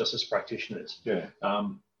 not just as practitioners. Yeah.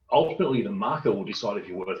 Ultimately, the market will decide if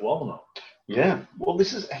you're worthwhile or not. Yeah. Well,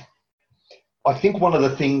 I think one of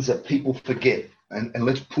the things that people forget, and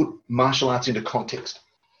let's put martial arts into context.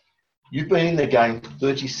 You've been in the game for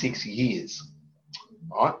 36 years,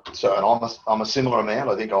 right? So, and I'm a similar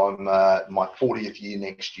amount. I think I'm my 40th year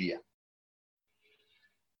next year.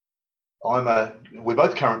 We're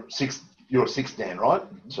both current 6th, you're a 6th Dan, right?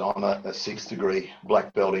 So I'm a 6th degree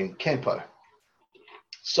black belt in Kempo.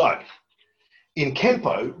 So in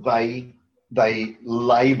Kempo, they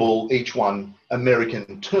label each one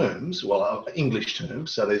American terms, English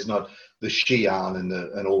terms. So there's not the Shian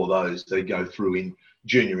and all of those. They go through in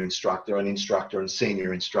junior instructor and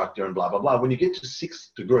senior instructor and blah, blah, blah. When you get to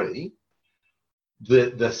 6th degree,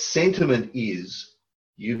 the sentiment is,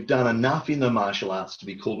 you've done enough in the martial arts to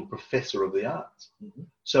be called a professor of the arts. Mm-hmm.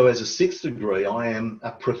 So as a 6th degree, I am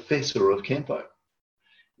a professor of Kempo.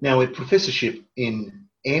 Now, a professorship in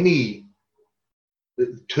any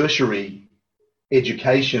tertiary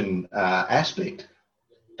education aspect,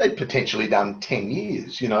 they've potentially done 10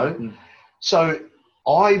 years, Mm. So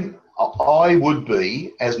I would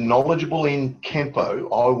be as knowledgeable in Kempo,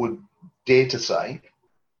 I would dare to say,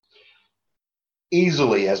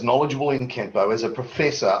 easily as knowledgeable in Kempo as a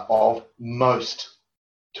professor of most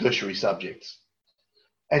tertiary subjects.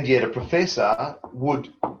 And yet a professor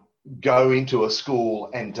would go into a school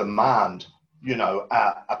and demand,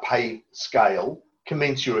 a pay scale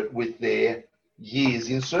commensurate with their years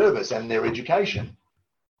in service and their education.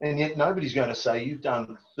 And yet nobody's going to say you've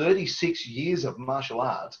done 36 years of martial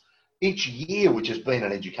arts, each year which has been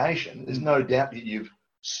an education. There's no doubt that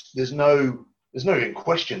there's no even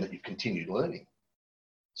question that you've continued learning.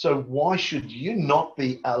 So why should you not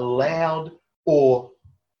be allowed or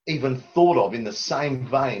even thought of in the same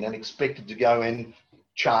vein and expected to go and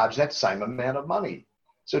charge that same amount of money?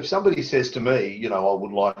 So if somebody says to me, you know, I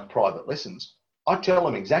would like private lessons, I tell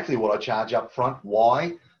them exactly what I charge up front.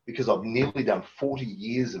 Why? Because I've nearly done 40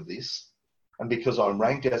 years of this, and because I'm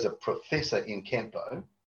ranked as a professor in Kenpo,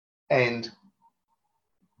 and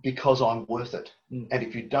because I'm worth it. And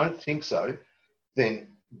if you don't think so, then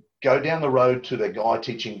go down the road to the guy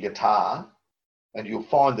teaching guitar, and you'll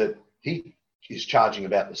find that he is charging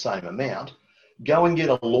about the same amount. Go and get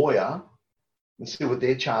a lawyer and see what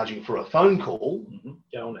they're charging for a phone call.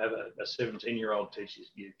 Go and have a 17-year-old teach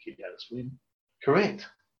your kid how to swim. Correct.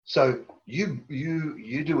 So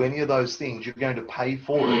you do any of those things, you're going to pay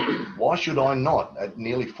for it. Why should I not, at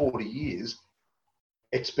nearly 40 years,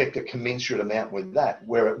 expect a commensurate amount with that,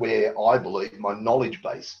 where I believe my knowledge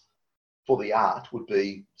base for the art would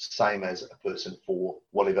be same as a person for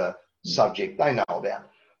whatever subject they know about.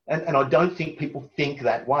 And I don't think people think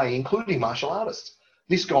that way, including martial artists.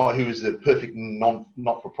 This guy who is the perfect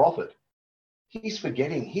not-for-profit, he's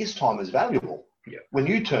forgetting his time is valuable. Yeah. When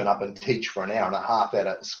you turn up and teach for an hour and a half at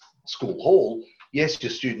a school hall, yes, your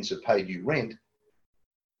students have paid you rent,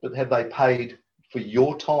 but have they paid for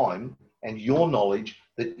your time and your knowledge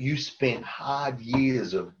that you spent hard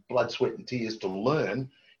years of blood, sweat and tears to learn,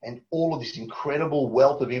 and all of this incredible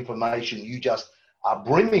wealth of information you just are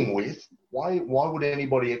brimming with? Why would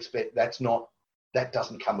anybody expect that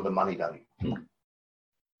doesn't come with a money value?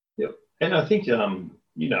 Yep. And I think,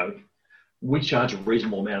 we charge a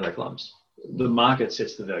reasonable amount of our clubs. The market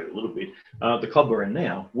sets the value a little bit. The club we're in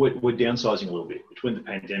now, we're downsizing a little bit. Between the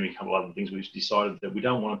pandemic and a lot of things, we've decided that we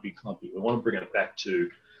don't want to be clumpy. We want to bring it back to,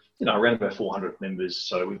 around about 400 members.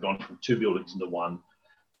 So we've gone from 2 buildings into 1,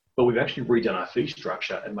 but we've actually redone our fee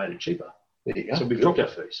structure and made it cheaper. There you go. So we've dropped our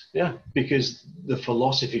fees. Yeah. Because the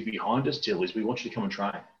philosophy behind it still is we want you to come and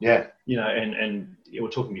train. Yeah. And we were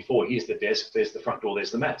talking before, here's the desk, there's the front door,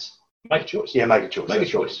 there's the mats. Make a choice. Yeah, make a choice. Make a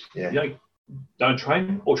choice. Yeah. Don't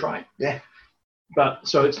train or train. Yeah. But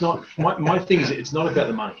so it's not, my thing is, it's not about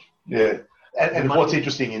the money. Yeah. And what's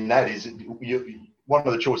interesting in that is one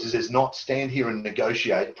of the choices is not stand here and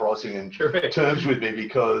negotiate pricing and terms with me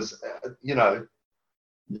because,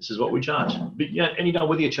 this is what we charge. But,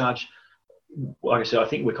 whether you charge, like I said, I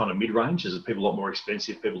think we're kind of mid-range. There's people a lot more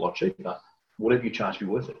expensive, people a lot cheaper. Whatever you charge, be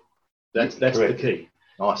worth it. That's the key.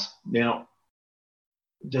 Nice. Now,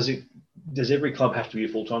 does every club have to be a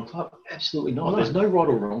full-time club? Absolutely not. No. There's no right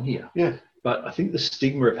or wrong here. Yeah. But I think the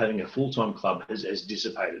stigma of having a full-time club has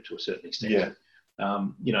dissipated to a certain extent. Yeah.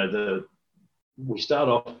 We start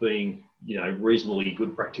off being, reasonably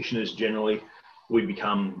good practitioners generally. We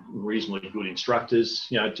become reasonably good instructors,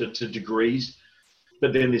 to degrees.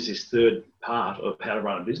 But then there's this third part of how to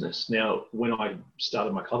run a business. Now, when I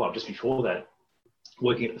started my club up, just before that,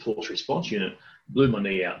 working at the Force Response Unit, blew my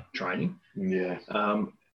knee out training. Yeah.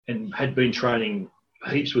 And had been training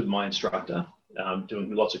heaps with my instructor,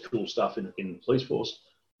 doing lots of cool stuff in the police force.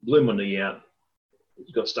 Blew my knee out,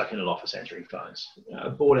 got stuck in an office answering phones,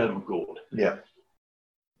 bored out of my gourd. Yeah.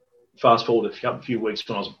 Fast forward a few weeks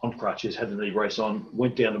when I was on crutches, had the knee brace on,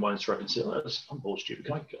 went down to my instructor and said, I'm bored stupid.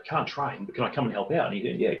 I can't train, but can I come and help out? And he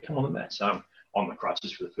said, yeah, come on the mat. So I'm on the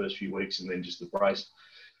crutches for the first few weeks and then just the brace.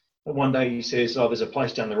 And one day he says, there's a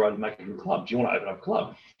place down the road to make a good club. Do you want to open up a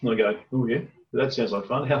club? And I go, oh yeah, that sounds like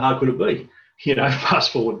fun. How hard could it be?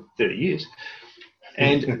 Fast forward 30 years.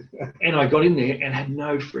 And I got in there and had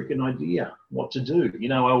no freaking idea what to do.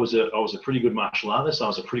 I was a pretty good martial artist. I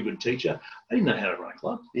was a pretty good teacher. I didn't know how to run a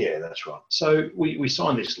club. Yeah, that's right. So we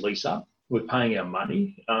signed this lease up. We're paying our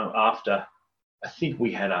money after, I think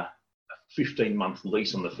we had a 15-month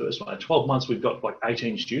lease on the first one. At 12 months, we've got like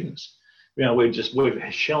 18 students.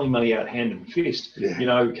 We're shelling money out hand and fist.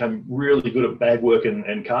 Yeah. Become really good at bag work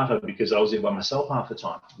and kata because I was there by myself half the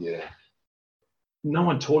time. Yeah. No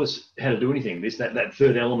one taught us how to do anything. There's that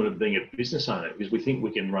third element of being a business owner because we think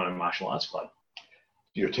we can run a martial arts club.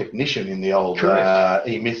 You're a technician in the old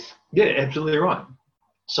E-Myth. Yeah, absolutely right.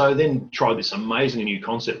 So then tried this amazing new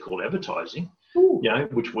concept called advertising,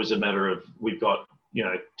 which was a matter of we've got,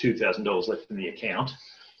 $2,000 left in the account.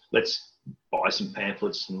 Let's buy some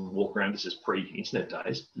pamphlets and walk around. This is pre-internet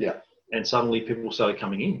days. Yeah. And suddenly people started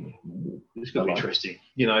coming in. This could be interesting.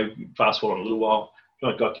 Fast forward a little while,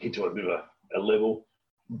 I got into a bit of a level,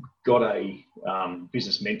 got a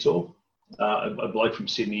business mentor, a bloke from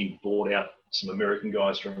Sydney bought out some American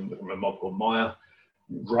guys from a mob called Maya.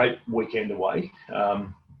 Great weekend away.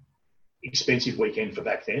 Expensive weekend for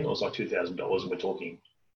back then. It was like $2,000, and we're talking,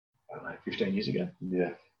 I don't know, 15 years ago.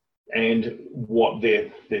 Yeah. And what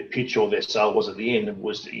their pitch or their sale was at the end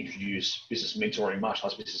was to introduce business mentoring, martial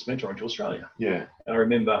arts business mentoring to Australia. Yeah. And I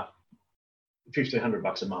remember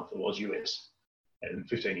 $1,500 a month, it was US, and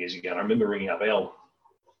 15 years ago. And I remember ringing up Elle,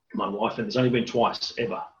 my wife, and there's only been twice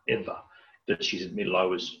ever, that she's admitted I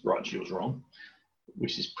was right and she was wrong,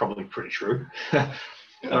 which is probably pretty true.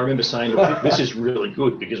 And I remember saying, look, this is really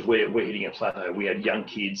good because we're hitting a plateau. We had young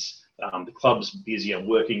kids. The club's busy. I'm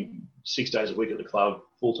working 6 days a week at the club,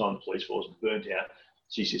 full-time police force, burnt out.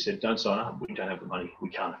 She said, don't sign up. We don't have the money. We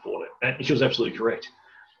can't afford it. And she was absolutely correct.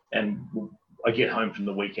 And I get home from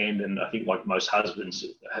the weekend, and I think like most husbands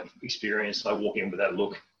have experienced, I walk in with that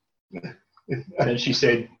look. And she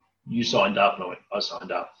said, you signed up. And I went, I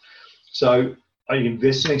signed up. So I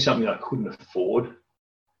invested in something I couldn't afford.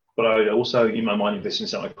 But I also, in my mind, invested in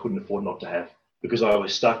something I couldn't afford not to have, because I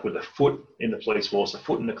was stuck with a foot in the police force, a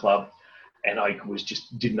foot in the club, and I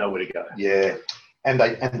didn't know where to go. Yeah, and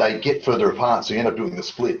they get further apart, so you end up doing the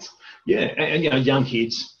splits. Yeah, and young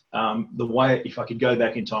kids, the way, if I could go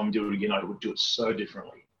back in time and do it again, I would do it so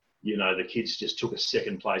differently. The kids just took a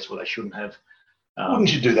second place where they shouldn't have.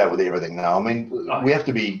 Wouldn't you do that with everything now? I mean, we have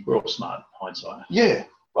to be... We're all smart, hindsight. Yeah.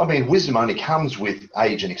 I mean, wisdom only comes with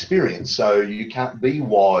age and experience, so you can't be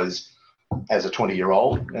wise as a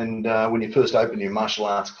 20-year-old. And when you first open your martial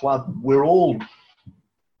arts club, we're all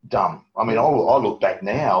dumb. I mean, I look back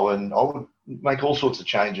now and I would make all sorts of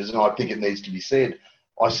changes, and I think it needs to be said.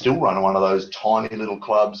 I still run one of those tiny little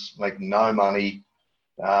clubs, make no money.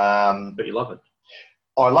 But you love it.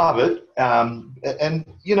 I love it. And,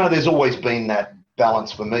 there's always been that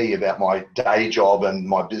balance for me about my day job and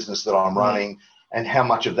my business that I'm running. And how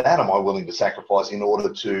much of that am I willing to sacrifice in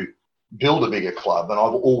order to build a bigger club? And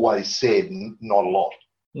I've always said not a lot.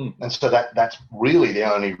 And so that's really the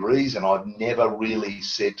only reason. I've never really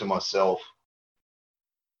said to myself,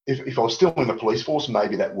 if I was still in the police force,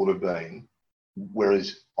 maybe that would have been.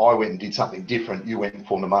 Whereas I went and did something different. You went and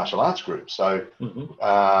formed a martial arts group. So,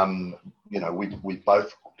 we've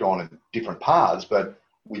both gone in different paths, but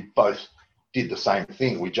we both did the same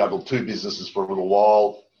thing. We juggled two businesses for a little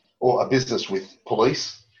while, or a business with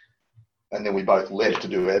police, and then we both left to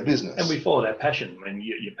do our business. And we followed our passion. I mean,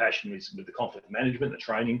 your passion is with the conflict management, the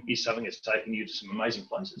training is something that's taken you to some amazing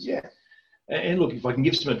places. Yeah. And look, if I can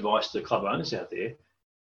give some advice to club owners out there,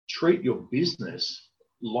 treat your business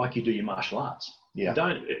like you do your martial arts. Yeah.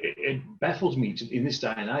 It baffles me in this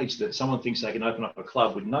day and age that someone thinks they can open up a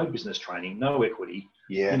club with no business training, no equity,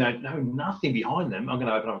 no nothing behind them. I'm going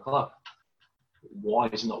to open up a club. Why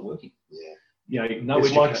is it not working? Yeah.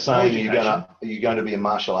 It's like saying you're going to be a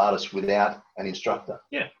martial artist without an instructor.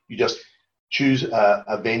 Yeah. You just choose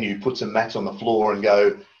a venue, put some mats on the floor and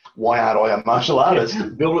go, why aren't I a martial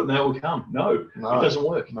artist? Build it and they will come. No, it doesn't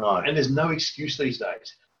work. No. And there's no excuse these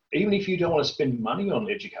days. Even if you don't want to spend money on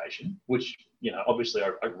education, which, obviously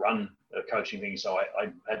I run a coaching thing, so I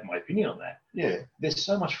have my opinion on that. Yeah. There's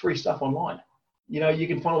so much free stuff online. You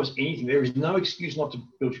can find almost anything. There is no excuse not to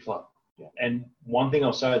build your club. Yeah. And one thing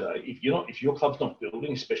I'll say though, if your club's not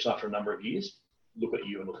building, especially after a number of years, look at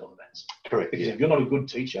you and look on the mats. Correct. Because if you're not a good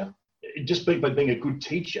teacher, just by being a good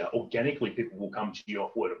teacher, organically people will come to you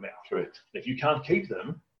off word of mouth. Correct. If you can't keep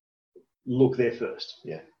them, look there first.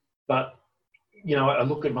 Yeah. But I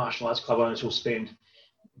look at martial arts club owners who'll spend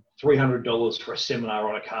 $300 for a seminar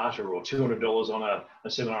on a kata or $200 on a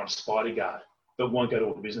seminar on a spider guard, but won't go to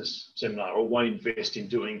a business seminar or won't invest in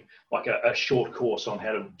doing like a short course on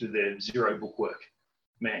how to do their zero book work.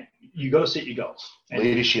 Man, you got to set your goals. And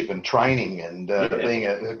leadership and training and being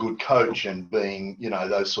a good coach and being,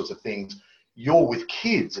 those sorts of things. You're with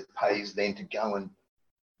kids. It pays then to go and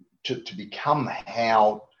to become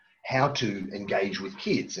how to engage with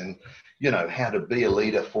kids and, how to be a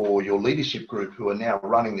leader for your leadership group who are now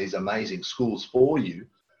running these amazing schools for you.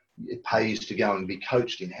 It pays to go and be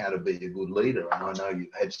coached in how to be a good leader. And I know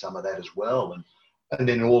you've had some of that as well. And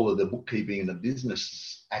then all of the bookkeeping and the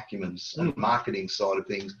business acumens and marketing side of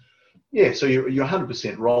things. Yeah, so you're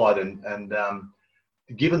 100% right. And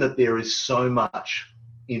given that there is so much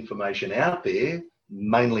information out there,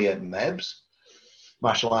 mainly at MABs,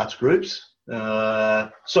 martial arts groups.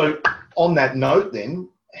 So on that note then,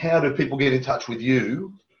 how do people get in touch with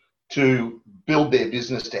you to build their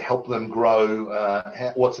business, to help them grow?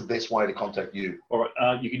 What's the best way to contact you? All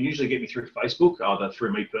right. You can usually get me through Facebook, either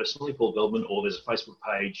through me personally, Paul Veldman, or there's a Facebook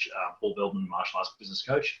page, Paul Veldman, Martial Arts Business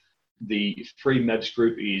Coach. The free MABS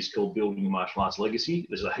group is called Building a Martial Arts Legacy.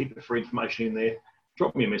 There's a heap of free information in there.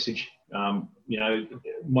 Drop me a message. You know,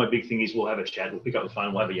 my big thing is we'll have a chat, we'll pick up the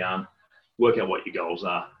phone, we'll have a yarn, work out what your goals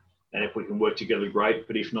are. And if we can work together, great.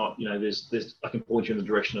 But if not, you know, I can point you in the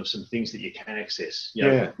direction of some things that you can access, you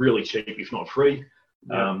know, really cheap, if not free.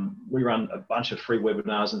 We run a bunch of free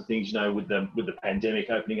webinars and things, you know, with the pandemic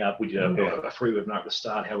opening up, we did a free webinar at the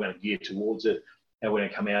start, how we're going to gear towards it, how we're going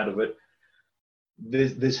to come out of it.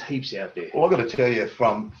 There's heaps out there. Well, I've got to tell you,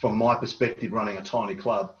 from my perspective, running a tiny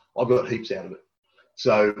club, I've got heaps out of it.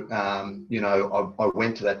 So, you know, I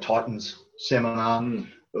went to that Titans seminar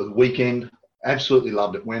the weekend. Absolutely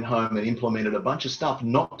loved it. Went home and implemented a bunch of stuff,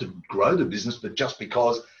 not to grow the business, but just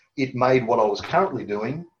because it made what I was currently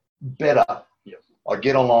doing better. Yep. I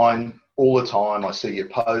get online all the time. I see your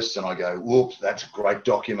posts and I go, whoops, that's a great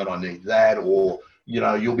document. I need that. Or, you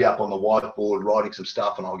know, you'll be up on the whiteboard writing some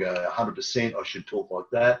stuff and I'll go 100%. I should talk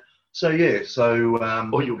like that. So, yeah. So,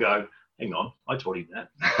 or you'll go, hang on, I taught him that.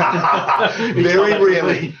 Very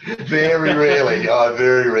rarely, oh,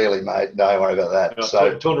 very rarely, mate. Don't worry about that.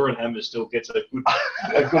 So Tundering Hammers still gets a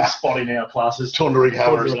good spot in our classes. Tundering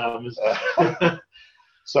Hammers.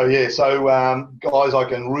 So yeah, guys, I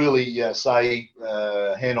can really say,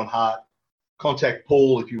 hand on heart, contact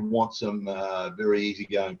Paul if you want some very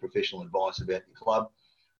easygoing professional advice about your club.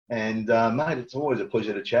 And mate, it's always a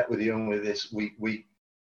pleasure to chat with you. And with this, we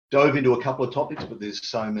dove into a couple of topics, but there's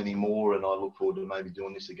so many more, and I look forward to maybe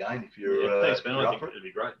doing this again if you're. Thanks, Ben. I think it'd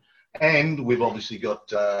be great. And we've obviously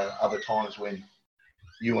got other times when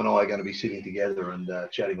you and I are going to be sitting together and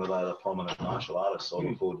chatting with other prominent martial artists. So I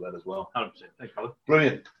look forward to that as well. 100%. Thanks, brother.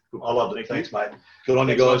 Brilliant. Cool. I loved it. Thanks, mate. Good on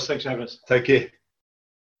you guys. Thanks for having us. Take care.